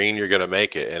in the green, you're going to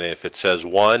make it. And if it says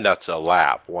 1, that's a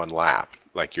lap, 1 lap.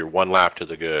 Like you're 1 lap to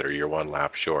the good or you're 1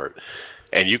 lap short.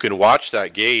 And you can watch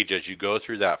that gauge as you go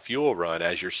through that fuel run,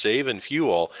 as you're saving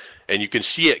fuel, and you can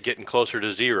see it getting closer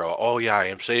to 0. Oh, yeah, I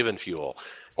am saving fuel.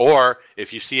 Or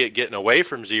if you see it getting away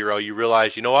from 0, you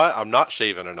realize, you know what, I'm not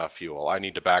saving enough fuel. I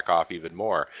need to back off even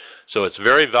more. So it's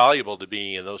very valuable to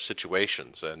be in those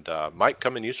situations, and might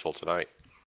come in useful tonight.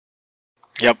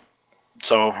 Yep.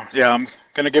 So, yeah, I'm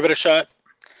going to give it a shot.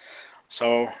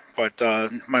 So, but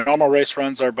my normal race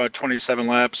runs are about 27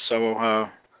 laps, so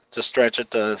to stretch it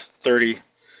to 30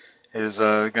 is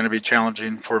going to be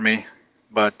challenging for me.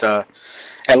 But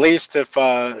at least if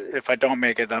I don't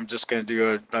make it, I'm just going to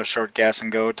do a short gas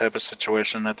and go type of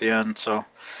situation at the end. So,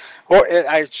 or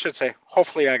I should say,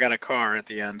 hopefully I got a car at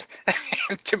the end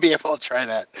to be able to try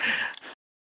that.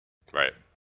 Right.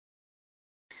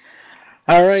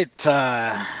 All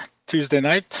right. Tuesday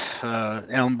night,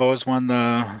 Alan Bowes won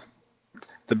the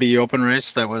B Open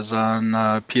race that was on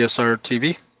PSR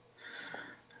TV.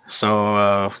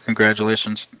 So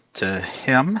congratulations to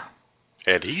him.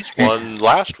 And he's won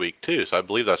last week too, so I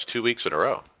believe that's 2 weeks in a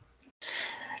row.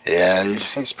 Yeah,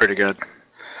 he's pretty good.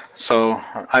 So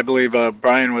I believe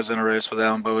Brian was in a race with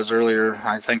Alan Bowes earlier,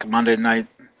 I think Monday night.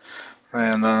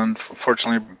 And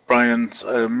unfortunately, Brian's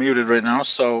muted right now,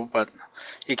 but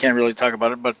he can't really talk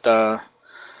about it. But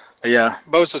yeah,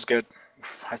 Bowes is good.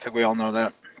 I think we all know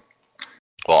that.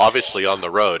 Well, obviously on the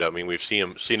road. I mean, we've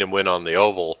seen him win on the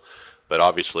oval, but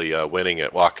obviously winning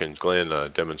at Watkins Glen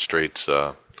demonstrates,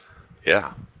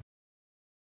 yeah.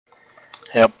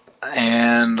 Yep.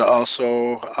 And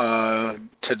also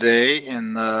today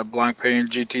in the Blancpain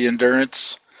GT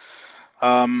Endurance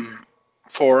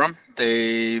forum,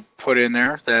 they put in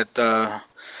there that they're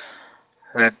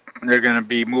going to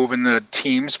be moving the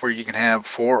teams where you can have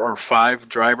 4 or 5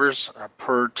 drivers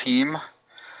per team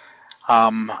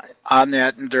on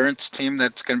that endurance team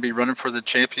that's going to be running for the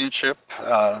championship.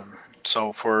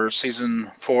 So for season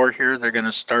 4 here, they're going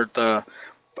to start the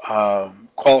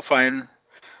qualifying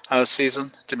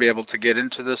season to be able to get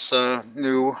into this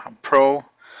new pro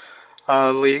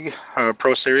league,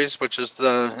 pro series, which is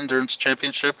the endurance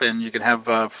championship, and you can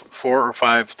have 4 or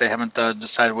 5. They haven't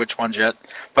decided which ones yet,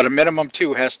 but a minimum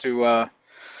 2 has to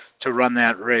run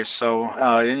that race. So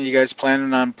any of you guys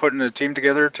planning on putting a team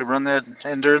together to run that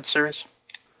endurance series?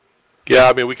 Yeah,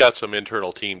 I mean, we got some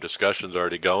internal team discussions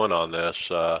already going on this.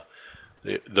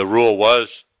 The rule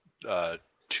was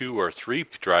 2 or 3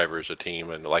 drivers a team,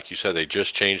 and like you said, they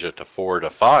just changed it to 4 to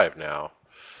 5 now,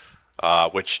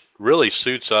 which really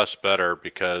suits us better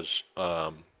because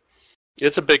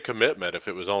it's a big commitment if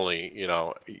it was only,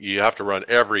 you have to run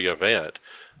every event.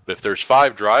 But if there's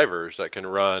 5 drivers that can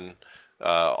run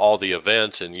all the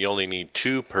events and you only need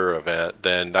 2 per event,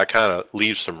 then that kind of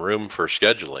leaves some room for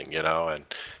scheduling,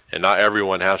 and not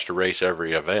everyone has to race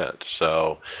every event.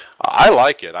 So I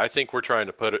like it. I think we're trying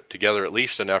to put it together at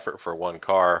least an effort for 1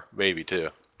 car, maybe 2.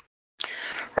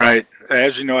 Right.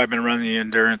 As you know, I've been running the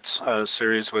endurance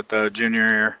series with Junior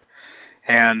here,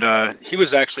 and he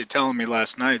was actually telling me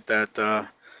last night that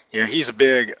he's a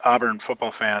big Auburn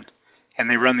football fan, and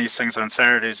they run these things on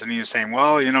Saturdays, and he was saying,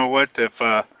 well, you know what, if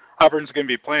Auburn's going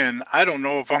to be playing, I don't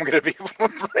know if I'm going to be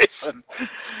racing.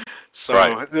 So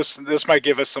right. This might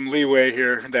give us some leeway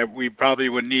here that we probably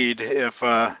would need if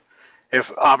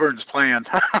Auburn's playing.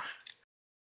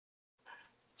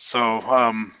 So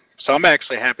I'm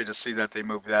actually happy to see that they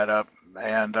moved that up,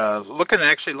 and looking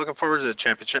forward to the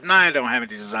championship. Now I don't have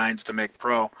any designs to make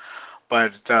pro,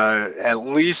 but at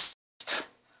least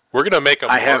we're gonna make them.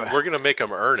 We're gonna make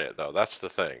them earn it, though. That's the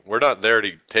thing. We're not there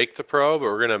to take the pro, but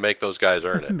we're gonna make those guys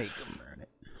earn it. Make them earn it.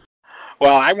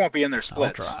 Well, I won't be in their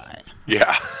splits. I'll try.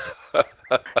 Yeah.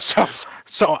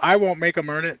 so I won't make them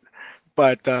earn it,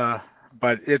 but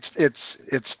it's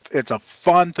a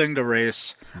fun thing to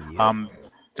race. Yep.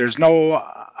 There's no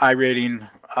iRating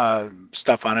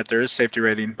stuff on it. There is safety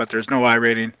rating, but there's no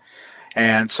iRating,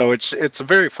 and so it's a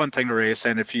very fun thing to race.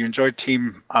 And if you enjoy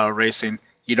team racing,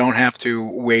 you don't have to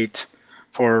wait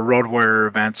for road warrior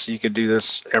events. You can do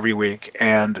this every week,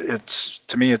 and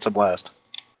to me it's a blast.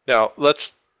 Now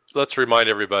let's remind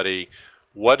everybody,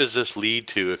 what does this lead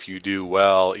to if you do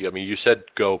well? I mean, you said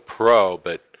go pro,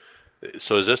 but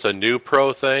so is this a new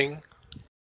pro thing?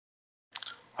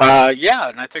 Yeah,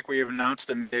 and I think we announced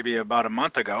it maybe about a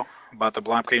month ago about the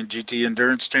Blomkamp GT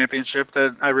Endurance Championship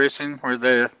that iRacing, where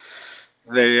they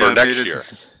for next year.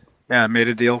 Yeah, made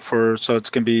a deal so it's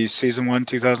going to be season 1,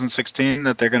 2016,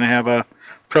 that they're going to have a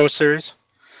pro series.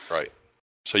 Right.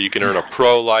 So you can earn a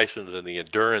pro license in the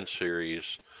endurance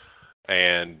series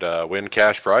and win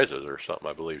cash prizes or something,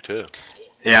 I believe, too.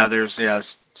 Yeah, there's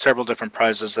several different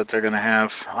prizes that they're going to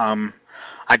have.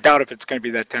 I doubt if it's going to be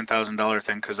that $10,000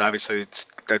 thing, because obviously it's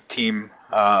the team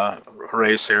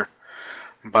race here,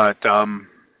 but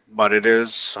it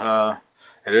is a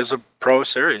pro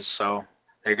series, so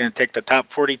they're going to take the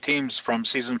top 40 teams from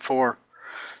season 4,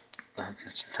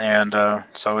 and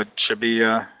so it should be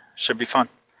fun.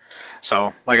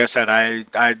 So, like I said,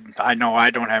 I know I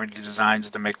don't have any designs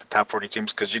to make the top 40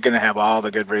 teams, because you're going to have all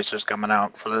the good racers coming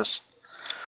out for this.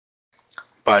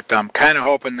 But I'm kind of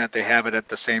hoping that they have it at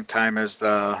the same time as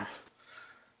the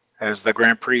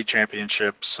Grand Prix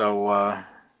Championship, so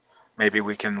maybe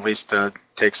we can at least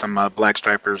take some black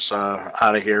stripers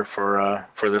out of here for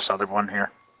this other one here.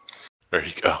 There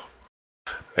you go.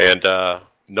 And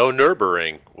no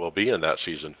Nürburgring will be in that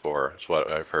season 4, is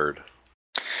what I've heard.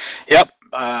 Yep,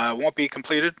 won't be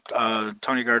completed.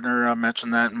 Tony Gardner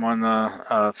mentioned that in one of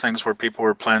the things where people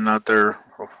were planning out their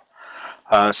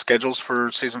schedules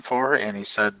for season 4, and he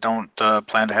said don't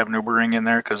plan to have Nürburgring in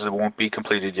there because it won't be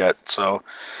completed yet. So,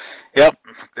 yep,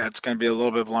 that's going to be a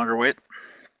little bit longer wait,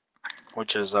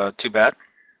 which is too bad,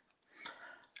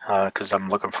 because I'm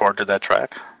looking forward to that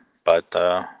track. But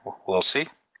we'll see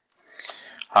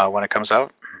when it comes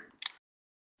out.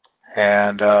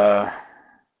 And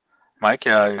Mike,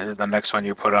 the next one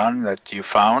you put on that you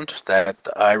found, that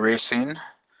iRacing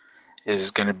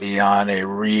is going to be on a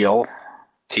real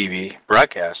TV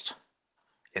broadcast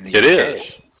in the UK. It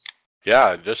is.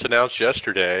 Yeah, just announced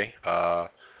yesterday.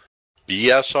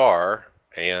 BSR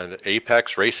and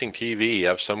Apex Racing TV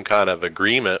have some kind of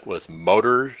agreement with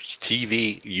Motors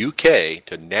TV UK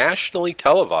to nationally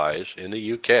televise in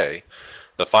the UK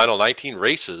the final 19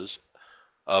 races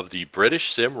of the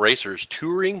British Sim Racers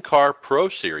Touring Car Pro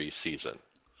Series season.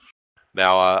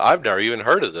 Now, I've never even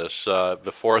heard of this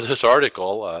before this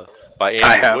article by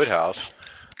Andy Woodhouse.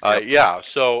 Yeah,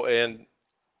 so, and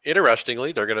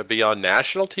interestingly, they're going to be on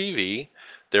national TV.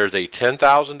 There's a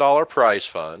 $10,000 prize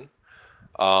fund.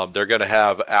 They're going to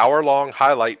have hour-long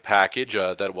highlight package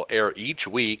that will air each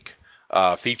week,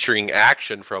 featuring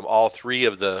action from all 3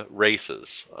 of the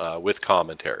races with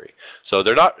commentary. So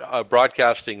they're not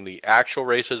broadcasting the actual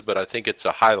races, but I think it's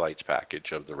a highlights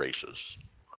package of the races.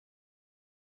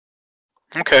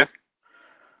 Okay.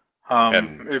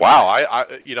 Wow,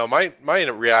 I my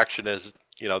reaction is,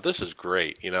 this is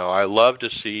great. I love to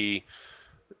see,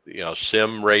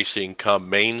 sim racing come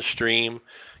mainstream.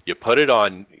 You put it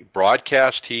on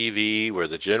broadcast TV where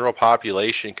the general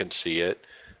population can see it.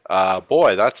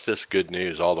 Boy, that's just good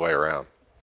news all the way around.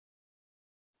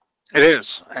 It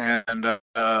is, and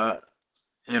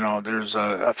there's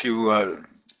a few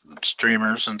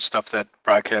streamers and stuff that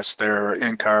broadcast their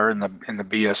in-car in the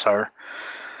BSR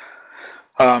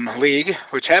league,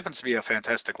 which happens to be a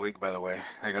fantastic league, by the way.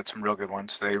 They got some real good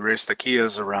ones. They race the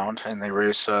Kias around, and they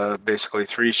race basically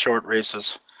 3 short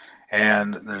races.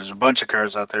 And there's a bunch of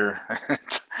cars out there.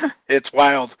 It's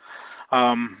wild,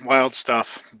 wild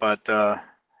stuff. But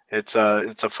it's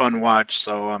a fun watch.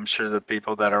 So I'm sure the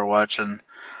people that are watching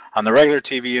on the regular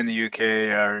TV in the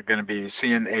UK are going to be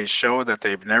seeing a show that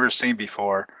they've never seen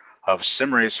before of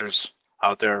sim racers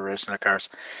out there racing the cars.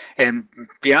 And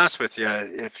be honest with you,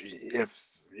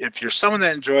 if you're someone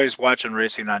that enjoys watching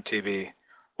racing on TV,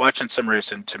 watching sim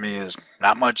racing to me is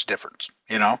not much different,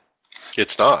 you know?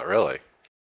 It's not, really.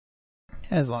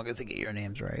 As long as they get your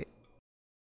names right.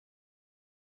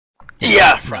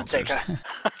 Yeah, front taker.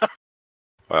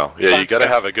 Well, yeah, you got to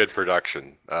have a good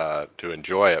production to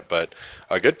enjoy it, but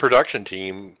a good production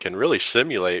team can really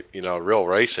simulate, real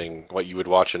racing, what you would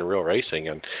watch in real racing.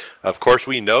 And of course,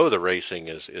 we know the racing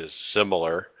is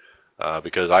similar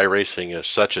because iRacing is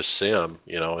such a sim,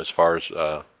 as far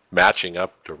as matching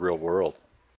up to real world.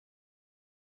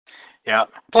 Yeah.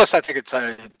 Plus, I think it's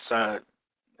a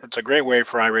great way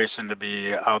for iRacing to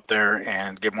be out there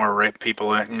and get more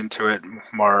people into it,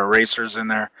 more racers in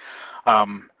there.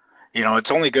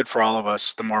 It's only good for all of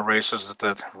us. The more racers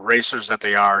that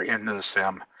they are into the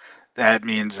sim, that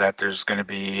means that there's going to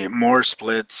be more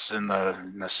splits in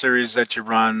the series that you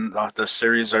run. The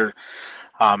series are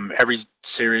every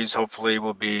series hopefully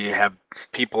will have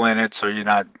people in it, so you're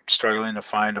not struggling to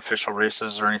find official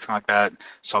races or anything like that.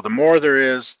 So the more there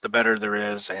is, the better there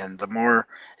is, and the more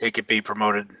it could be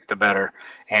promoted, the better.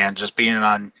 And just being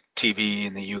on TV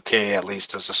in the UK at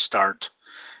least is a start,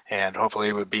 and hopefully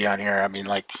it would be on here. I mean,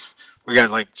 like, we got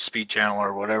like Speed Channel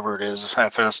or whatever it is,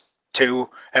 FS2,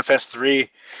 FS3.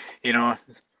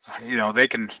 They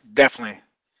can definitely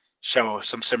show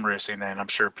some sim racing, and I'm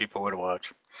sure people would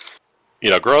watch.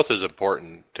 Growth is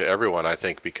important to everyone, I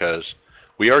think, because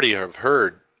we already have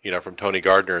heard, from Tony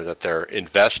Gardner that they're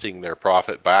investing their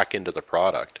profit back into the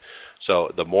product.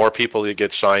 So the more people that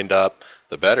get signed up,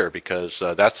 the better, because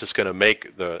that's just going to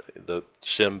make the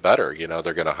sim better.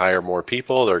 They're going to hire more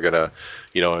people. They're going to,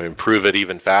 improve it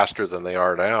even faster than they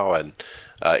are now. And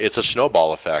it's a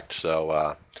snowball effect.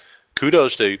 So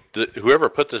kudos to whoever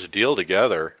put this deal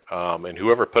together and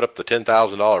whoever put up the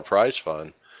 $10,000 prize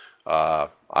fund.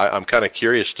 I'm kind of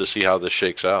curious to see how this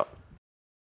shakes out.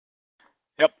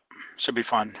 Yep, should be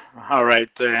fun. All right,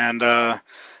 and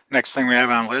next thing we have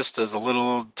on the list is a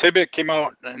little tidbit came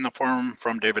out in the forum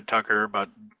from David Tucker about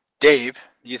Dave.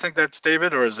 You think that's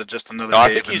David, or is it just another? No, Dave?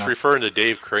 I think he's referring to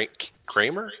Dave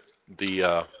Kramer,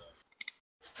 the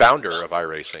founder of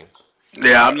iRacing.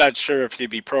 Yeah, I'm not sure if he'd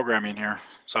be programming here,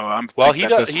 so I'm. Well, he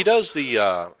does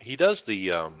the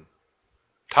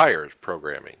tires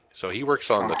programming. So he works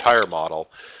on the tire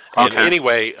model. And Okay.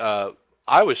 anyway,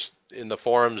 I was in the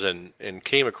forums and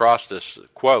came across this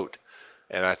quote,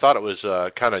 and I thought it was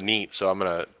kind of neat, so I'm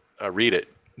going to read it.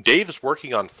 Dave is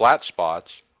working on flat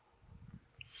spots.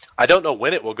 I don't know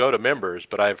when it will go to members,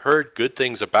 but I've heard good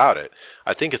things about it.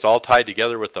 I think it's all tied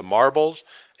together with the marbles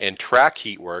and track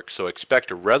heat work, so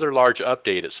expect a rather large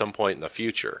update at some point in the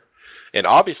future. And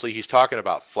obviously he's talking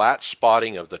about flat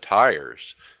spotting of the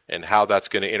tires and how that's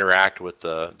going to interact with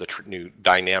the new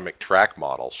dynamic track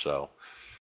model. So,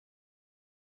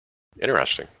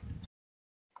 interesting.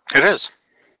 It is.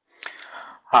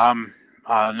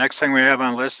 Next thing we have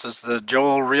on the list is the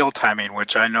Joel real timing,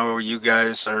 which I know you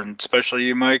guys are, especially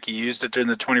you, Mike, you used it during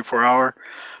the 24-hour.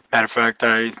 Matter of fact,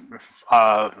 a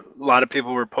lot of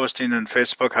people were posting on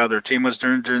Facebook how their team was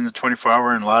doing during the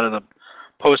 24-hour, and a lot of the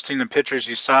posting and pictures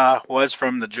you saw was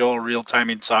from the Joel real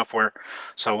timing software.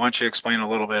 So why don't you explain a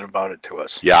little bit about it to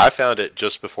us? Yeah, I found it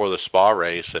just before the spa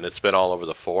race, and it's been all over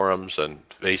the forums and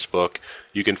Facebook.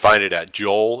 You can find it at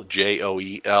Joel,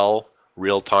 Joel,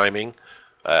 real timing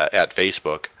at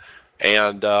Facebook.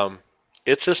 And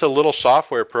it's just a little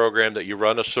software program that you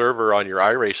run a server on your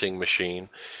iRacing machine,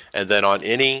 and then on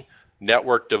any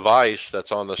network device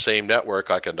that's on the same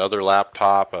network, like another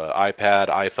laptop, iPad,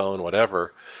 iPhone,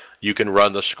 whatever, you can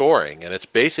run the scoring. And it's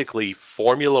basically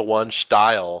Formula One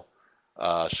style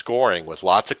scoring with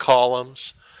lots of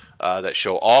columns that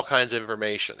show all kinds of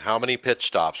information. How many pit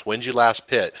stops, when'd you last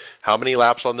pit, how many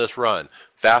laps on this run,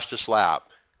 fastest lap,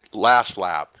 last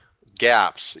lap,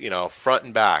 gaps, front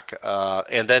and back.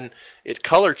 And then it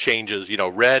color changes,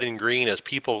 red and green as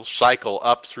people cycle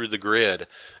up through the grid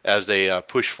as they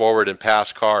push forward and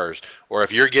pass cars. Or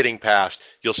if you're getting past,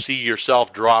 you'll see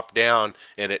yourself drop down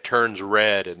and it turns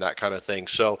red and that kind of thing.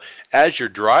 So as you're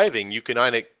driving, you can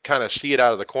kind of see it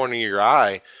out of the corner of your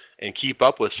eye and keep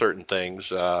up with certain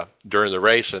things during the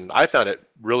race. And I found it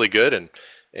really good, and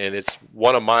it's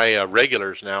one of my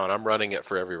regulars now, and I'm running it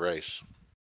for every race.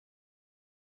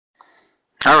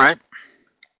 All right.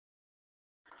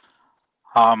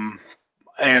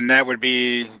 And that would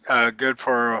be good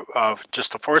for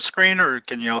just a 4-screen, or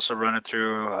can you also run it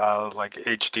through like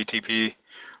HTTP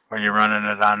when you're running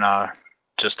it on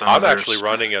just another? I'm actually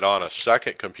running it on a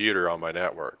second computer on my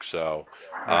network, so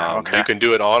okay. you can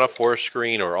do it on a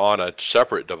 4-screen or on a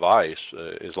separate device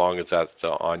as long as that's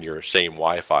on your same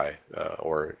Wi-Fi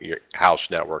or your house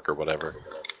network or whatever.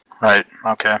 Right.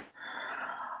 Okay.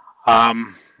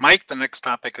 Mike, the next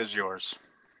topic is yours.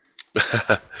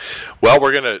 Well,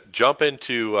 we're going to jump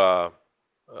into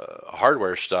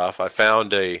hardware stuff. I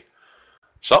found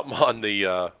something on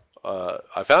the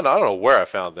I don't know where I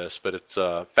found this, but it's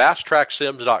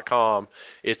fasttracksims.com.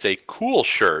 It's a cool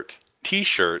shirt,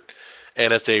 t-shirt,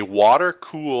 and it's a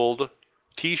water-cooled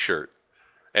t-shirt.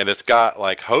 And it's got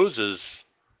like hoses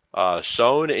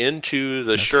sewn into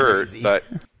the shirt crazy. that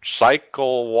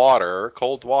cycle water,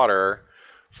 cold water,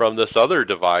 from this other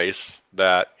device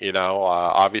that,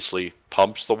 obviously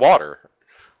pumps the water.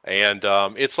 And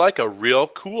it's like a real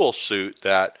cool suit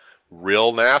that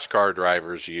real NASCAR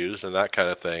drivers use and that kind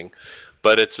of thing.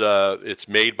 But it's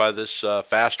made by this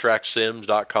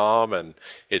fasttracksims.com, and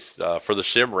it's for the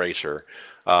sim racer.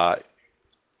 I've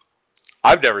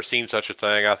never seen such a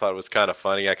thing. I thought it was kind of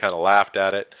funny. I kind of laughed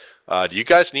at it. Do you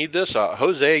guys need this?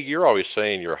 Jose, you're always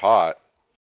saying you're hot.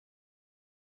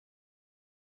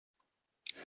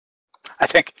 I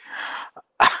think,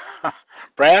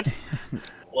 Brad?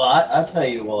 Well, I tell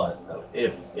you what,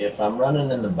 if I'm running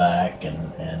in the back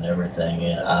and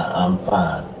everything, I'm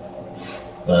fine.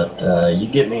 But you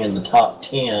get me in the top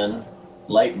 10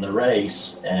 late in the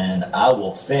race, and I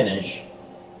will finish,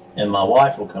 and my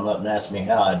wife will come up and ask me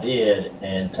how I did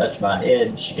and touch my head,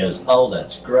 and she goes, "Oh,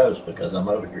 that's gross," because I'm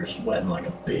over here sweating like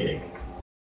a pig.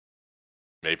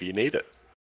 Maybe you need it.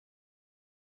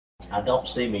 I don't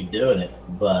see me doing it,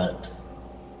 but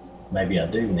maybe I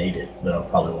do need it, but I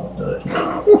probably won't do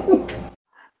it.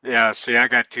 Yeah, see, I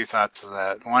got two thoughts of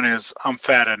that. One is I'm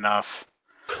fat enough.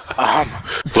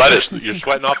 You're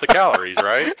sweating off the calories,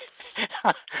 right?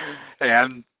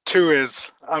 And two is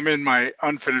I'm in my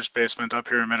unfinished basement up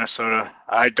here in Minnesota.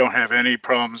 I don't have any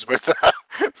problems with the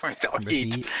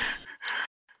heat.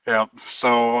 Yeah.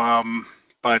 So,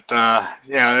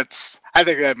 yeah, I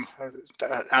think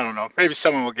I don't know. Maybe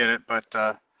someone will get it,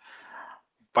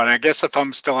 but I guess if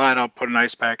I'm still on, I'll put an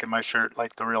ice pack in my shirt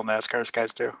like the real NASCAR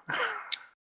guys do.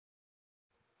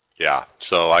 Yeah,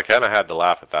 so I kind of had to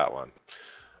laugh at that one.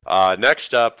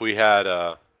 Next up, we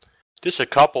had just a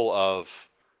couple of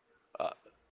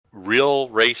real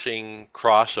racing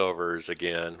crossovers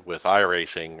again with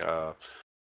iRacing.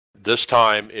 This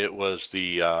time it was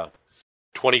the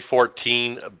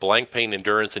 2014 Blank Paint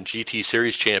Endurance and GT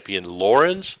Series champion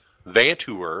Lawrence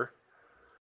Vantour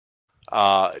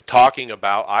talking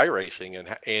about iRacing,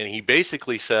 and he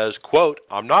basically says, quote,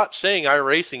 "I'm not saying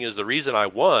iRacing is the reason I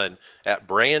won at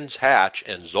Brands Hatch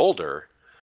and Zolder.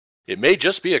 It may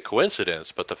just be a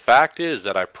coincidence, but the fact is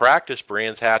that I practiced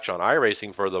Brands Hatch on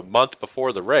iRacing for the month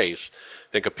before the race,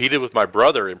 then competed with my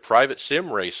brother in private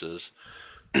sim races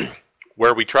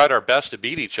where we tried our best to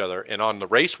beat each other, and on the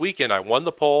race weekend I won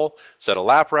the pole, set a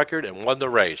lap record, and won the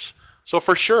race. So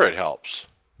for sure it helps."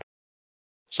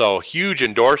 So huge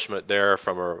endorsement there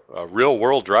from a real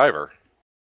world driver.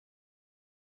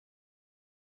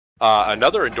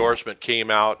 Another endorsement came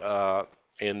out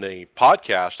in the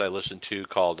podcast I listened to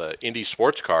called Indy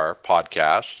Sports Car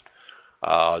Podcast.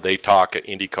 They talk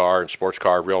IndyCar and sports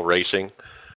car, real racing.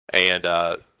 And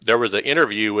there was an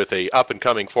interview with a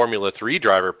up-and-coming Formula 3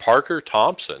 driver, Parker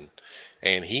Thompson.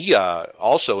 And he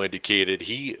also indicated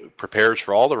he prepares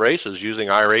for all the races using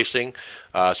iRacing.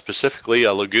 Specifically,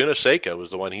 Laguna Seca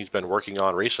was the one he's been working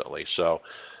on recently. So,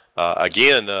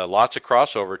 again, lots of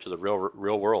crossover to the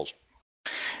real world.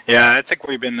 Yeah, I think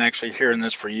we've been actually hearing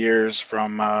this for years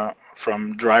from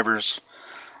drivers.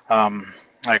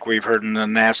 Like we've heard in the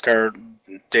NASCAR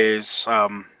days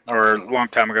or a long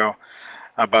time ago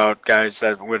about guys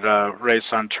that would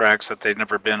race on tracks that they'd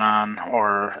never been on,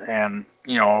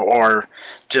 or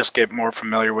just get more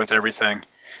familiar with everything.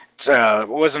 It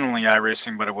wasn't only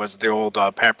iRacing, but it was the old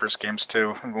Pappers games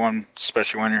too. One,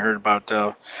 especially when you heard about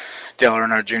Dale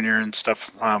Earnhardt Jr. and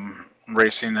stuff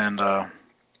racing, and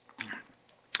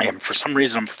for some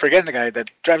reason I'm forgetting the guy that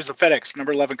drives the FedEx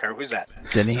number 11 car. Who's that?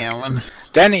 Denny Hamlin.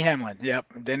 Denny Hamlin. Yep,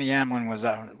 Denny Hamlin was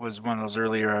one of those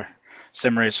earlier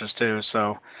sim racers too.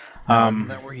 So. Isn't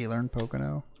that where he learned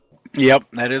Pocono? Yep,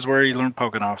 that is where he learned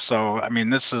Pocono. So, I mean,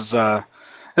 this will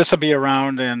be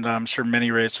around, and I'm sure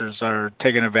many racers are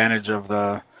taking advantage of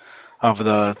the of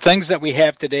the things that we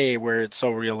have today where it's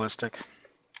so realistic.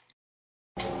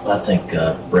 I think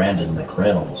Brandon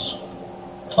McReynolds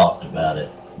talked about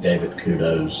it, gave it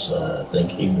kudos. I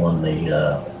think he won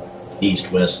the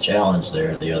East-West Challenge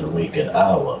there the other week at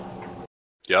Iowa.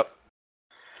 Yep.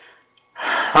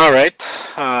 All right.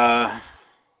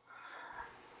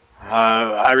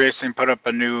 iRacing put up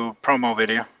a new promo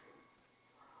video,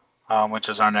 which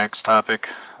is our next topic.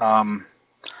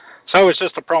 So it's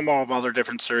just a promo of all the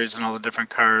different series and all the different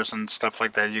cars and stuff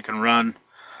like that you can run.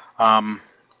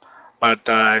 But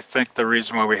I think the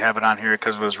reason why we have it on here is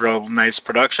because it was real nice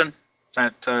production. Is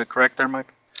that correct there,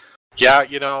 Mike? Yeah,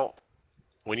 you know,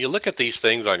 when you look at these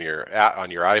things on your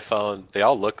iPhone, they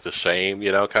all look the same,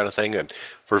 you know, kind of thing. And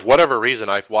for whatever reason,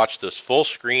 I've watched this full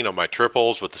screen on my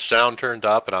triples with the sound turned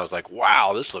up, and I was like,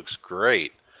 wow, this looks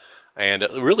great. And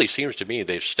it really seems to me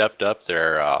they've stepped up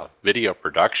their video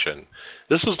production.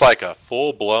 This is like a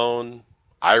full-blown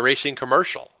iRacing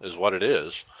commercial is what it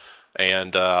is.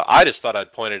 And I just thought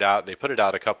I'd point it out. They put it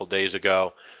out a couple days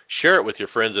ago. Share it with your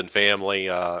friends and family.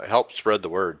 Help spread the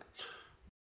word.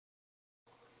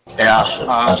 Yeah.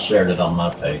 I shared it on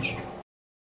my page.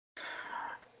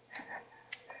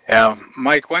 Yeah,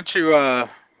 Mike, why don't you,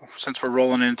 since we're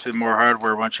rolling into more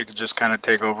hardware, why don't you just kind of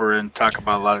take over and talk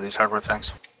about a lot of these hardware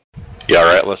things? Yeah,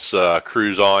 all right, let's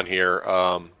cruise on here.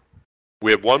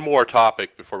 We have one more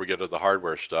topic before we get to the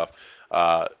hardware stuff.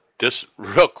 Just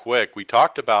real quick, we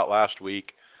talked about last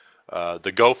week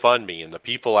the GoFundMe and the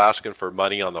people asking for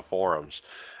money on the forums.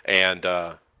 And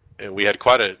we had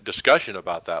quite a discussion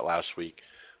about that last week.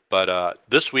 But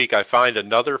this week I find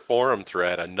another forum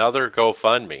thread, another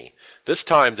GoFundMe. This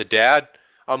time the dad,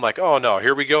 I'm like, oh no,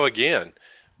 here we go again.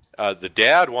 The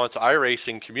dad wants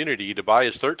iRacing community to buy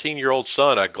his 13-year-old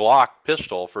son a Glock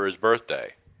pistol for his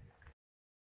birthday.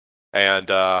 And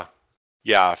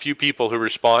yeah, a few people who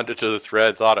responded to the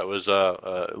thread thought it was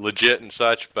legit and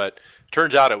such, but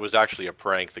turns out it was actually a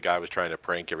prank. The guy was trying to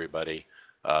prank everybody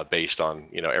based on,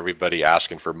 you know, everybody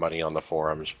asking for money on the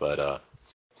forums, but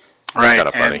right, kind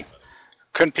of funny. And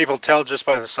couldn't people tell just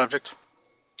by the subject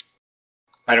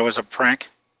that it was a prank?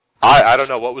 I don't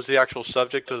know. What was the actual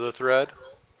subject of the thread?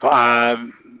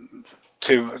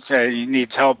 He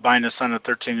needs help buying his son a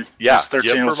 13. Yeah, gift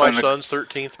for my son's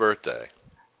 13th birthday.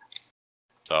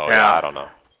 So yeah, I don't know.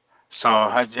 So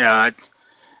as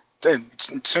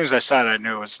soon as I saw it, I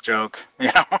knew it was a joke. You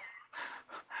know,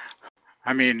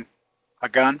 I mean, a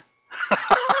gun.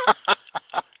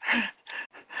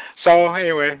 So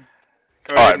anyway,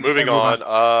 all right, moving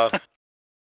on.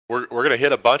 We're gonna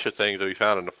hit a bunch of things that we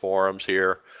found in the forums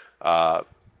here.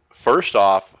 First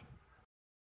off,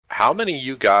 how many of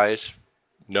you guys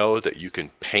know that you can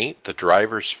paint the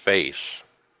driver's face,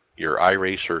 your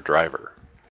iRacer driver?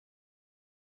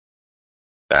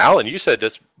 Now, Alan, you said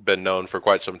it's been known for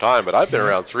quite some time, but I've been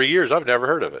around 3 years. I've never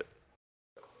heard of it.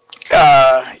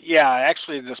 Yeah,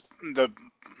 actually, the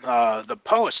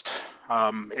post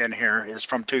in here is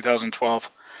from 2012.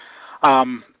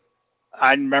 I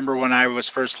remember when I was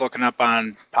first looking up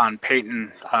on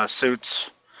painting suits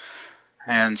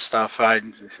and stuff,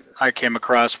 I came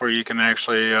across where you can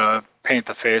actually paint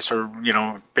the face, or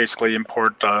basically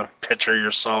import a picture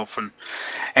yourself,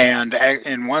 and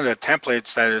in one of the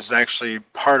templates that is actually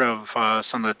part of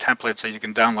some of the templates that you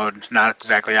can download, not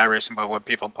exactly iRacing, but what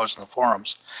people post in the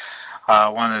forums.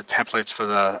 One of the templates for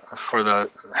the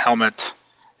helmet,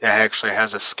 it actually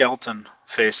has a skeleton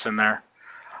face in there,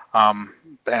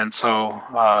 and so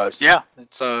yeah,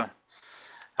 it's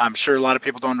I'm sure a lot of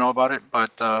people don't know about it,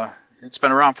 but it's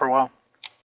been around for a while.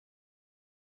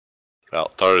 Well,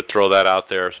 thought I'd throw that out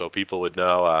there so people would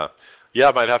know. Yeah,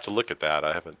 I might have to look at that.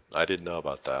 I didn't know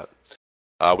about that.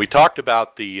 We talked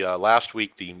about the last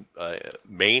week. The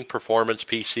main performance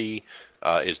PC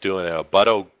is doing a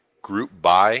Butto group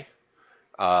buy,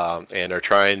 and are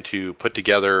trying to put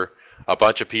together a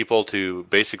bunch of people to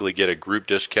basically get a group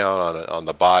discount on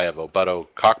the buy of Butto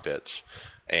cockpits.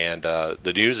 And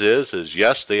the news is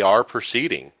yes, they are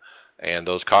proceeding. And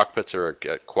those cockpits are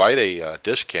at quite a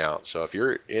discount. So if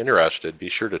you're interested, be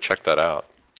sure to check that out.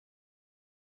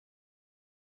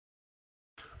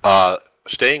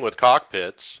 Staying with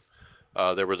cockpits,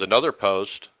 there was another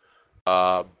post.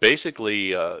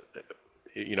 Basically,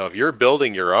 if you're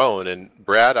building your own, and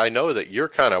Brad, I know that you're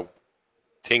kind of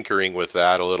tinkering with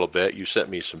that a little bit. You sent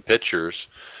me some pictures.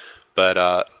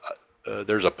 But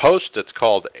there's a post that's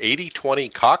called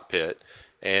 80/20 Cockpit.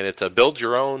 And it's a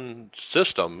build-your-own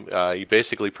system. He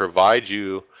basically provides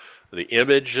you the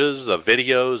images, the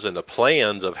videos, and the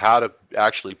plans of how to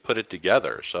actually put it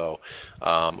together. So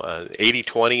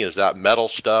 80/20 is that metal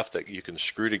stuff that you can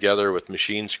screw together with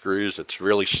machine screws. It's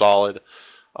really solid.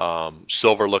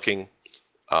 silver looking.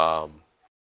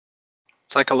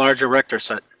 It's like a large erector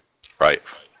set. Right.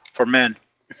 For men.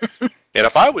 And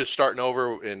if I was starting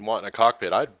over and wanting a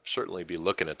cockpit, I'd certainly be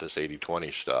looking at this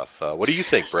 80/20 stuff. What do you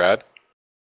think, Brad?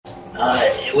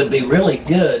 It would be really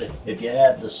good if you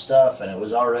had the stuff and it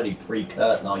was already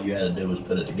pre-cut and all you had to do was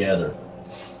put it together.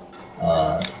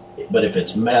 But if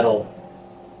it's metal,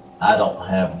 I don't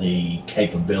have the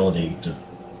capability to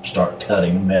start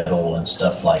cutting metal and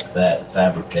stuff like that,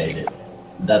 fabricate it.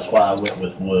 That's why I went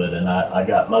with wood, and I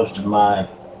got most of my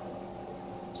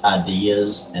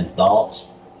ideas and thoughts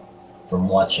from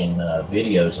watching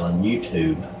videos on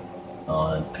YouTube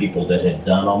on people that had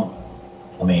done them.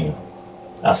 I mean,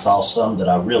 I saw some that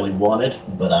I really wanted,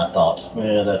 but I thought,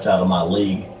 that's out of my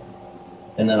league.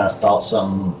 And then I saw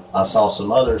some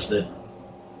others that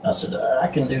I said, I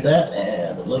can do that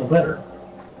and a little better.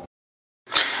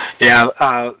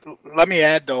 Yeah, let me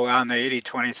add though on the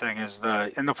 80/20 thing is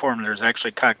in the forum there's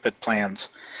actually cockpit plans,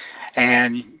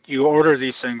 and you order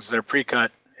these things, they're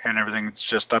pre-cut and everything. It's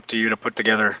just up to you to put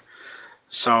together.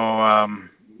 So,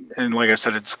 and like I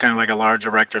said, it's kind of like a large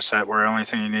erector set where the only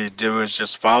thing you need to do is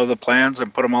just follow the plans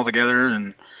and put them all together,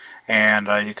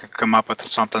 and you could come up with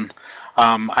something.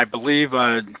 I believe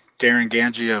Darren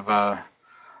Ganji of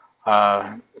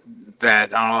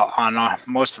that on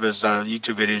most of his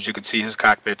YouTube videos, you can see his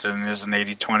cockpit, and it is an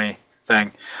 80/20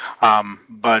 thing.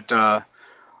 But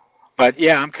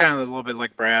yeah, I'm kind of a little bit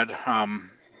like Brad.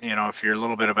 If you're a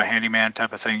little bit of a handyman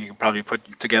type of thing, you can probably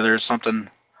put together something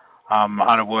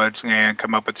out of wood and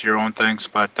come up with your own things.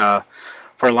 But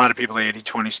for a lot of people, the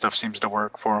 80/20 stuff seems to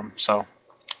work for them. So.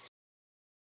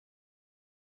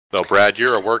 No, Brad,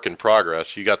 you're a work in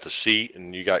progress. You got the seat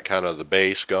and you got kind of the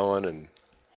base going, and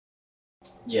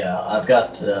yeah, I've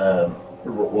got, to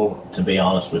be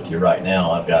honest with you right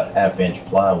now, I've got 1/2-inch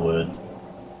plywood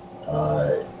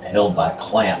held by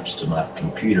clamps to my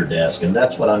computer desk, and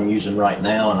that's what I'm using right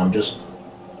now, and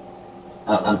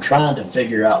I'm trying to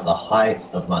figure out the height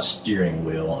of my steering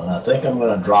wheel, and I think I'm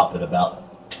going to drop it about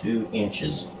 2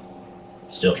 inches.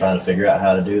 Still trying to figure out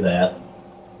how to do that.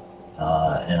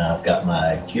 And I've got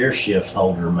my gear shift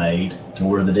holder made to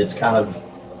where that it's kind of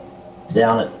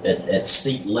down at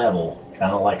seat level,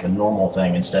 kind of like a normal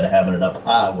thing, instead of having it up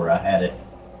high where I had it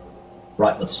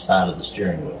right beside the side of the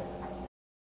steering wheel.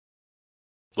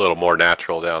 a little more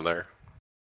natural down there.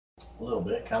 A little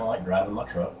bit, kind of like driving my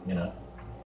truck,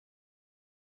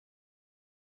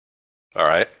 All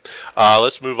right.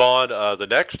 Let's move on. The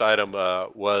next item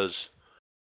was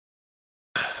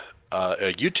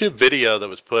a YouTube video that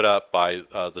was put up by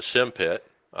the Sim Pit,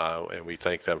 and we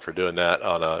thank them for doing that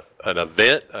on an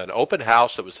event, an open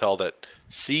house that was held at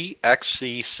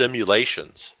CXC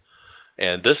Simulations.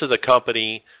 And this is a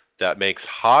company that makes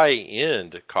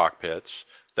high-end cockpits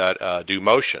that do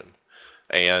motion.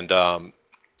 And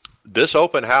this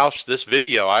open house, this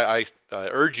video, I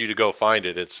urge you to go find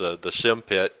it. It's the Sim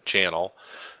Pit channel,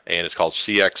 and it's called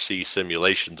CXC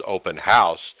Simulations Open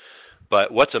House.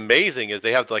 But what's amazing is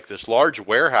they have like this large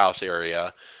warehouse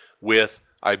area with,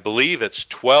 I believe it's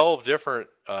 12 different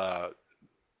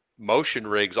motion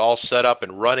rigs all set up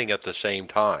and running at the same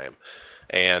time.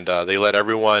 And they let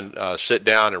everyone sit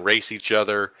down and race each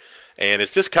other. And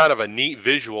it's just kind of a neat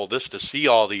visual just to see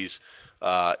all these,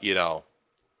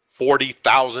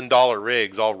 $40,000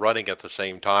 rigs all running at the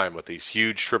same time with these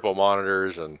huge triple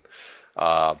monitors. And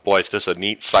boy, it's just a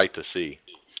neat sight to see.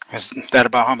 Is that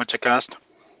about how much it cost?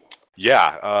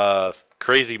 Yeah,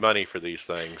 crazy money for these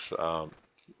things.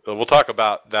 We'll talk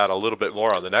about that a little bit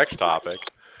more on the next topic.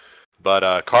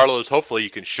 But Carlos, hopefully you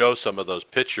can show some of those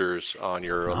pictures on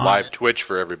your live Twitch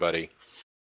for everybody.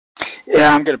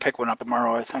 Yeah, I'm going to pick one up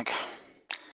tomorrow, I think.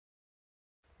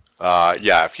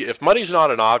 Yeah, if money's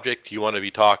not an object, you want to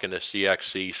be talking to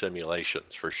CXC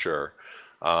Simulations for sure.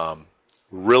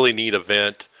 Really neat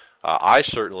event. I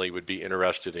certainly would be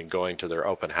interested in going to their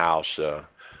open house.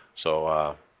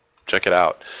 So check it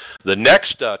out. The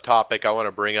next topic I want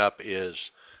to bring up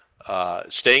is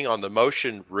staying on the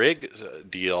motion rig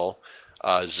deal.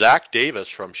 Zach Davis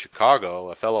from Chicago,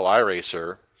 a fellow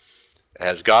iRacer,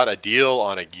 has got a deal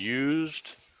on a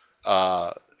used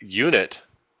unit.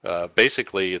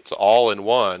 Basically, it's all in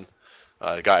one.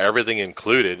 Got everything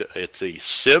included. It's the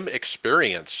Sim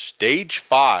Experience Stage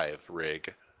 5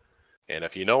 rig. And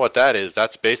if you know what that is,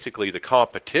 that's basically the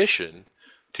competition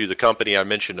to the company I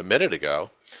mentioned a minute ago.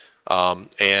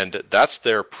 And that's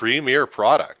their premier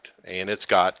product. And it's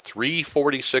got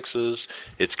 346s.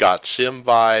 It's got Sim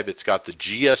Vibe. It's got the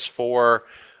GS4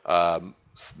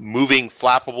 moving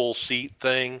flappable seat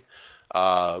thing.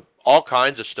 All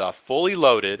kinds of stuff. Fully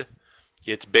loaded.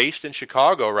 It's based in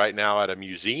Chicago right now at a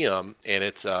museum, and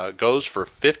it goes for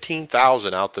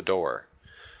 $15,000 out the door,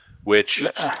 which is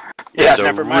a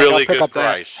never mind. I'll really pick good up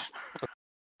that. price.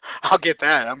 I'll get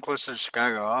that. I'm close to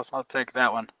Chicago. I'll take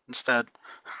that one instead.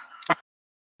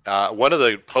 One of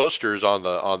the posters on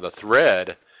the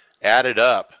thread added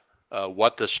up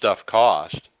what this stuff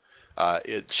cost.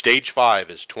 Stage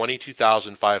 5 is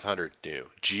 $22,500 new.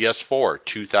 GS4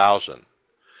 $2,000.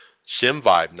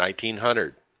 SimVibe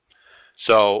 $1,900.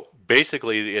 So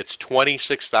basically, it's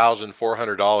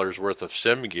 $26,400 worth of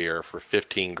sim gear for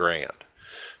 $15,000.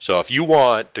 So if you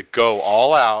want to go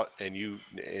all out and you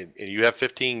have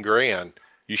 $15,000,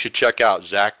 you should check out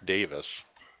Zach Davis.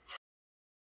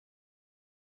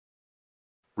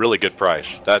 Really good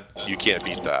price. That you can't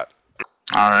beat that.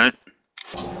 All right.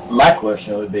 My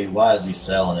question would be, why is he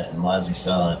selling it, and why is he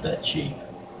selling it that cheap?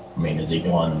 I mean, is he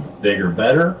going bigger,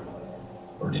 better,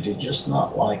 or did he just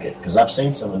not like it? Because I've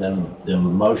seen some of them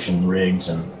motion rigs,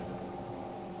 and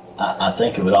I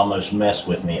think it would almost mess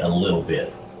with me a little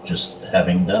bit, just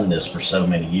having done this for so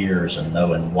many years and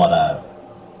knowing what I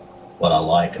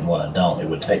like and what I don't. It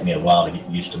would take me a while to get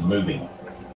used to moving.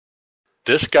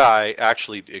 This guy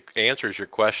actually answers your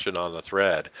question on the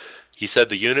thread. He said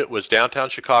the unit was downtown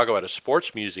Chicago at a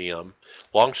sports museum.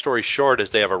 Long story short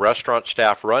is they have a restaurant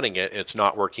staff running it, and it's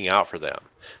not working out for them.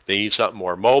 They need something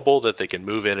more mobile that they can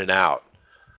move in and out.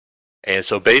 And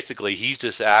so basically he's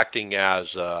just acting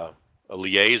as a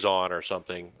liaison or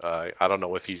something. I don't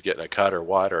know if he's getting a cut or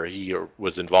what, or he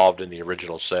was involved in the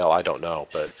original sale. I don't know,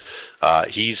 but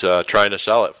he's trying to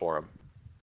sell it for him.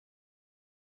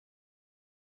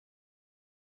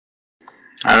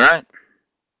 All right.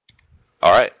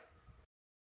 All right.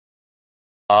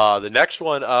 The next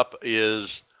one up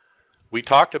is, we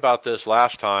talked about this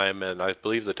last time, and I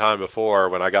believe the time before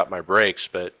when I got my brakes,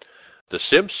 but the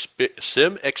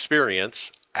Sim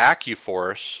Experience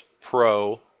AccuForce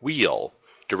Pro wheel,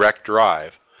 direct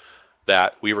drive,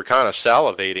 that we were kind of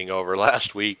salivating over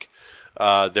last week.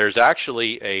 There's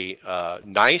actually a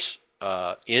nice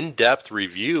in-depth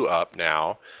review up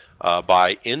now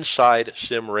by Inside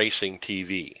Sim Racing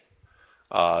TV.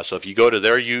 So if you go to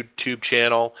their YouTube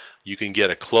channel, you can get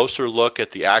a closer look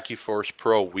at the AccuForce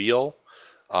Pro wheel.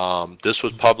 This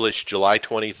was published July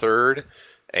 23rd,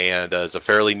 and it's a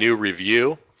fairly new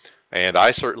review. And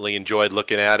I certainly enjoyed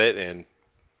looking at it, and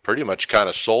pretty much kind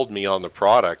of sold me on the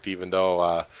product, even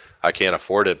though I can't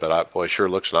afford it. But boy, it sure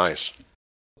looks nice.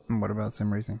 What about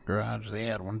Sim Racing Garage? They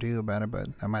had one too about it, but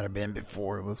that might have been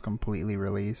before it was completely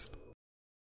released.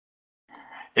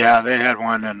 Yeah, they had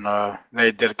one, and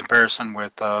they did a comparison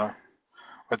with the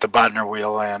Bodner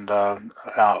wheel and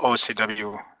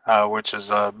OCW, which is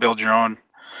build your own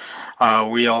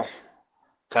wheel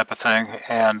type of thing.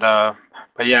 And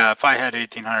but yeah, if I had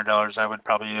 $1,800, I would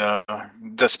probably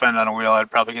to spend on a wheel,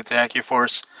 I'd probably get the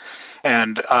AccuForce.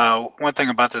 And one thing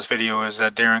about this video is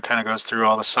that Darren kind of goes through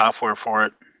all the software for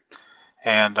it.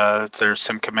 And there's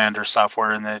Sim Commander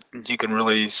software in that you can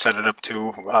really set it up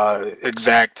to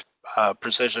exact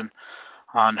precision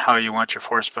on how you want your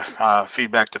force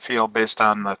feedback to feel based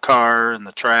on the car and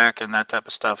the track and that type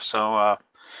of stuff. So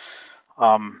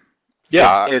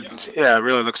it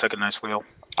really looks like a nice wheel.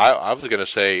 I was going to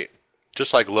say,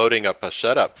 just like loading up a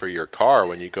setup for your car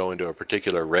when you go into a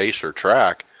particular race or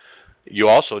track, you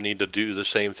also need to do the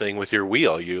same thing with your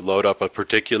wheel. You load up a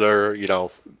particular,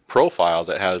 profile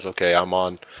that has, okay, I'm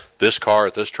on this car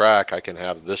at this track, I can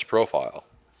have this profile.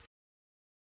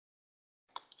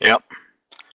 Yep.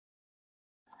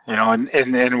 And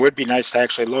it would be nice to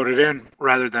actually load it in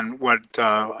rather than what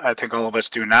I think all of us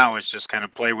do now is just kind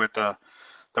of play with the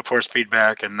force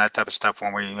feedback and that type of stuff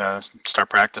when we start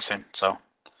practicing. So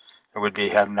it would be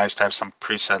nice to have some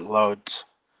preset loads.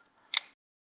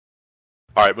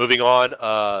 All right, moving on.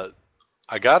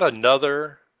 I got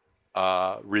another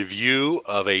review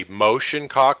of a motion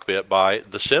cockpit by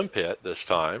the Sim Pit this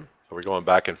time. We're going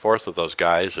back and forth with those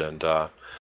guys, and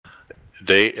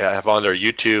they have on their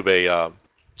YouTube a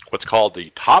what's called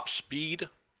the Top Speed,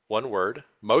 one word,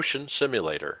 motion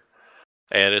simulator.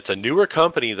 And it's a newer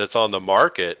company that's on the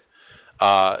market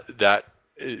that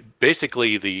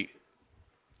basically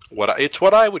it's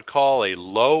what I would call a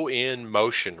low-end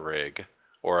motion rig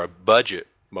or a budget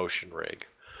motion rig.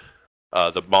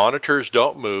 The monitors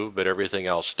don't move, but everything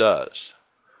else does.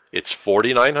 It's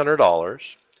 $4,900,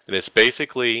 and it's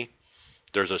basically,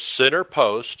 there's a center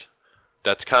post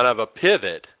that's kind of a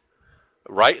pivot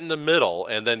right in the middle,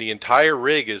 and then the entire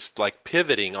rig is like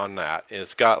pivoting on that, and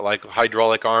it's got like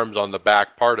hydraulic arms on the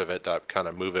back part of it that kind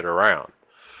of move it around.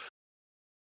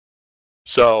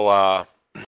 So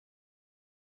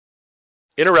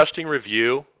Interesting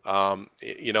review.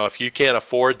 If you can't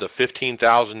afford the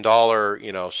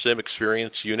 $15,000, sim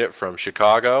experience unit from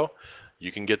Chicago,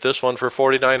 you can get this one for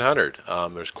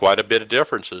 $4,900. There's quite a bit of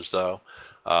differences though,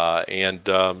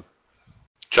 and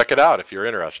check it out if you're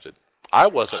interested. I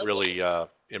wasn't really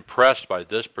impressed by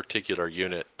this particular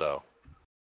unit though.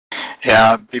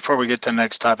 Yeah. Before we get to the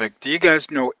next topic, do you guys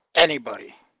know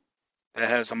anybody that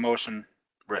has a motion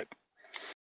rig?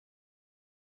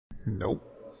 Nope.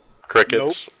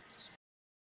 Crickets.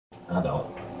 Nope. I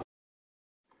don't.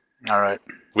 All right.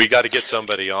 We got to get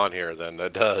somebody on here then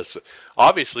that does.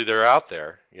 Obviously, they're out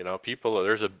there. People.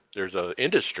 There's a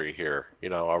industry here.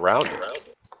 Around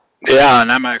it. Yeah,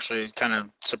 and I'm actually kind of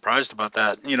surprised about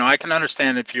that. I can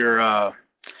understand if you're a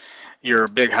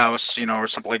big house, or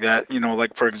something like that.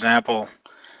 Like for example,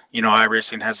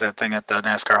 iRacing has that thing at the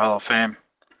NASCAR Hall of Fame,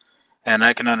 and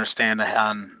I can understand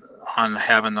on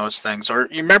having those things. Or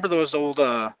you remember those old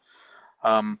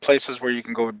places where you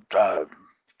can go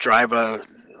drive a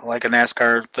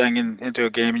NASCAR thing into a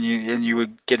game, and you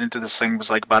would get into this thing, it was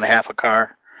like about a half a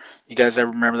car. You guys ever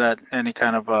remember that? Any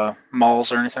kind of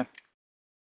malls or anything?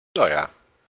 Oh yeah.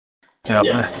 Yep.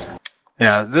 Yeah.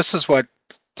 Yeah. This is what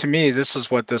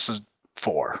this is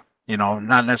for.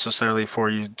 Not necessarily for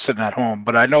you sitting at home,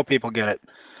 but I know people get it.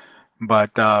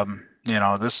 But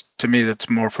this to me, that's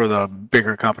more for the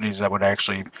bigger companies that would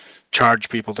actually charge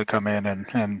people to come in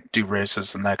and do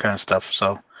races and that kind of stuff.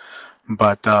 So,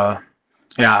 but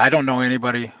yeah, I don't know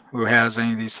anybody who has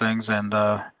any of these things, and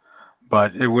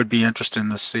but it would be interesting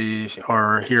to see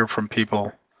or hear from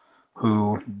people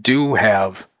who do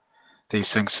have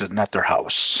these things sitting at their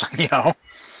house. Yeah.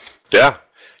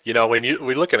 When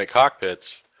we're looking at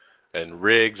cockpits and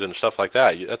rigs and stuff like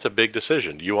that, that's a big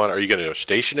decision. Are you going to go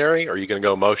stationary or are you going to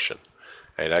go motion?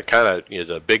 And that kind of is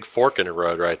a big fork in the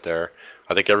road right there.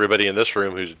 I think everybody in this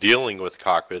room who's dealing with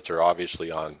cockpits are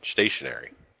obviously on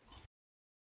stationary.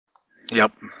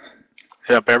 Yep.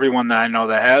 Everyone that I know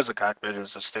that has a cockpit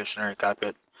is a stationary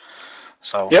cockpit.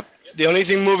 So. Yep. The only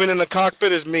thing moving in the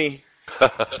cockpit is me.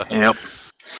 Yep.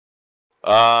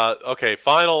 Okay,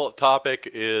 final topic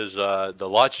is the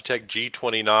Logitech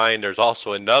G29. There's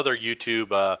also another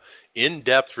YouTube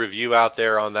in-depth review out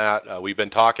there on that. We've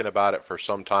been talking about it for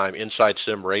some time. Inside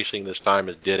Sim Racing this time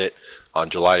did it on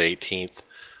July 18th.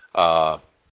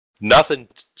 Nothing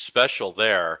special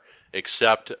there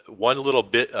except one little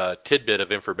tidbit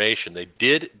of information. They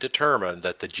did determine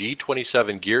that the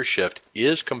G27 gear shift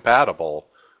is compatible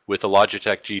with the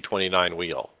Logitech G29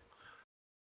 wheel.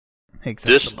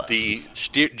 Except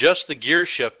Just the gear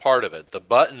shift part of it. The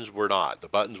buttons were not. The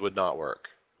buttons would not work.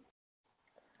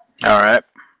 All right.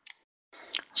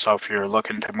 So if you're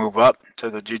looking to move up to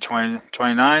the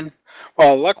G29,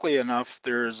 well, luckily enough,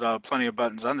 there's plenty of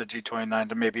buttons on the G29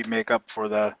 to maybe make up for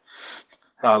the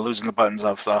losing the buttons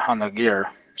on the gear.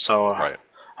 So right.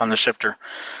 On the shifter.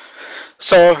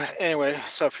 So anyway,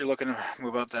 if you're looking to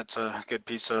move up, that's a good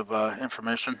piece of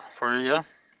information for you.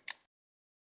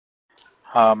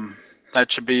 That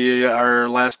should be our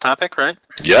last topic, right?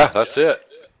 Yeah, that's it.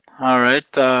 All right.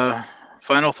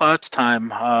 Final thoughts time.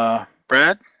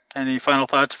 Brad, any final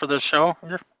thoughts for this show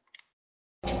here?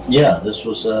 Yeah, this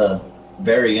was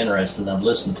very interesting. I've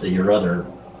listened to your other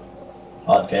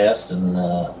podcast and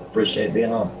appreciate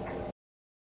being on.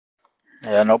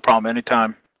 Yeah, no problem.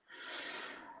 Anytime.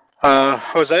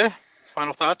 Jose,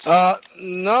 final thoughts?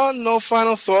 No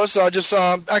final thoughts. I just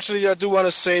actually I do want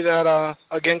to say that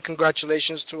again,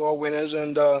 congratulations to all winners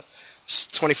and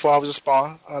 24 Hours of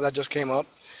Spa that just came up,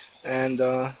 and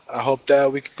I hope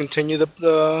that we can continue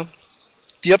the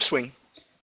upswing.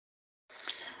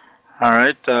 All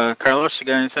right, Carlos, you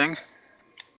got anything?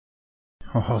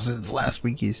 Oh, since last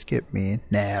week you skipped me.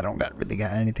 Nah, I don't really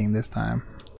got anything this time.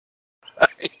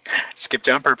 Skipped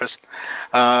you on purpose.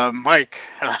 Mike,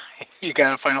 you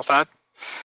got a final thought?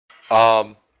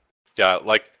 Yeah,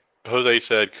 like Jose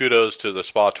said, kudos to the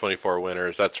Spa 24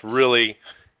 winners. That's really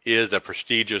is a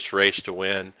prestigious race to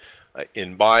win.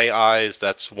 In my eyes,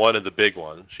 that's one of the big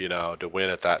ones, to win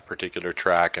at that particular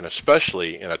track, and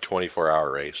especially in a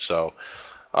 24-hour race. So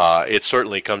it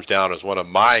certainly comes down as one of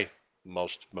my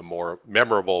most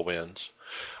memorable wins.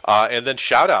 And then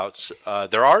shout-outs,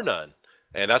 there are none.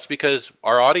 And that's because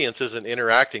our audience isn't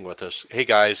interacting with us. Hey,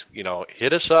 guys,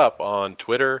 hit us up on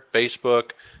Twitter,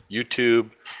 Facebook,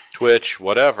 YouTube, Twitch,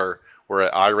 whatever. We're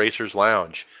at iRacers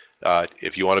Lounge.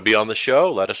 If you want to be on the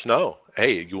show, let us know.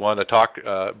 Hey, you want to talk,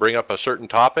 bring up a certain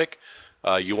topic?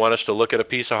 You want us to look at a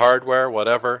piece of hardware,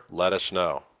 whatever? Let us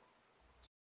know.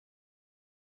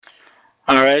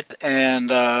 All right, and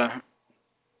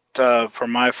for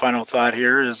my final thought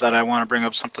here is that I want to bring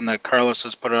up something that Carlos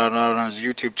has put out on his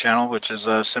YouTube channel, which is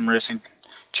Sim Racing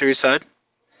Chewy Side,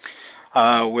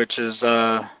 which is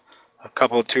a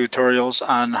couple of tutorials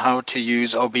on how to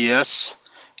use OBS.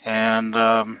 And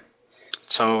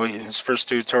so his first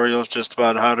tutorial is just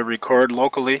about how to record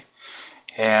locally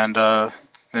and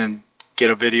then get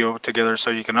a video together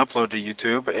so you can upload to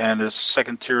YouTube. And his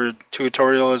second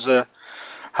tutorial is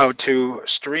how to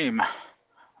stream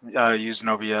using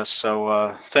OBS.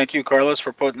 So thank you, Carlos,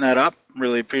 for putting that up.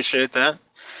 Really appreciate that.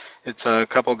 It's a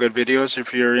couple good videos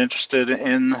if you're interested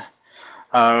in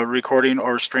recording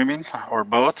or streaming or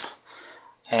both.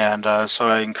 And so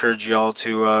I encourage you all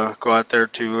to go out there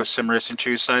to Sim Racing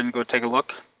Chewy site and go take a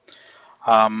look.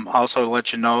 Also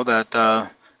let you know that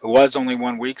it was only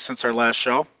 1 week since our last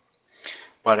show,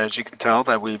 but as you can tell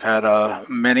that we've had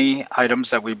many items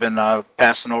that we've been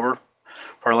passing over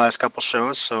for our last couple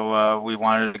shows, so we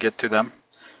wanted to get to them.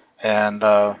 And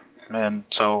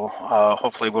so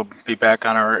hopefully we'll be back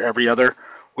on our every other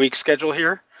week schedule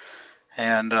here,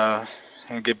 and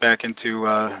get back into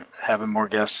having more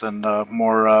guests and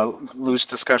more loose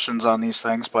discussions on these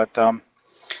things. But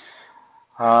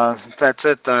that's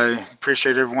it. I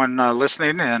appreciate everyone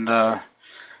listening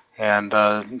and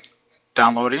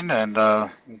downloading and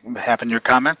having your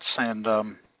comments. And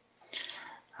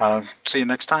see you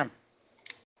next time.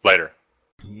 Later.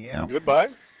 Yeah. Goodbye.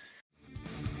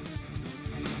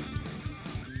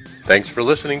 Thanks for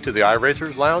listening to the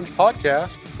iRacers Lounge podcast.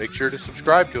 Make sure to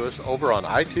subscribe to us over on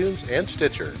iTunes and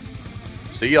Stitcher.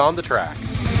 See you on the track.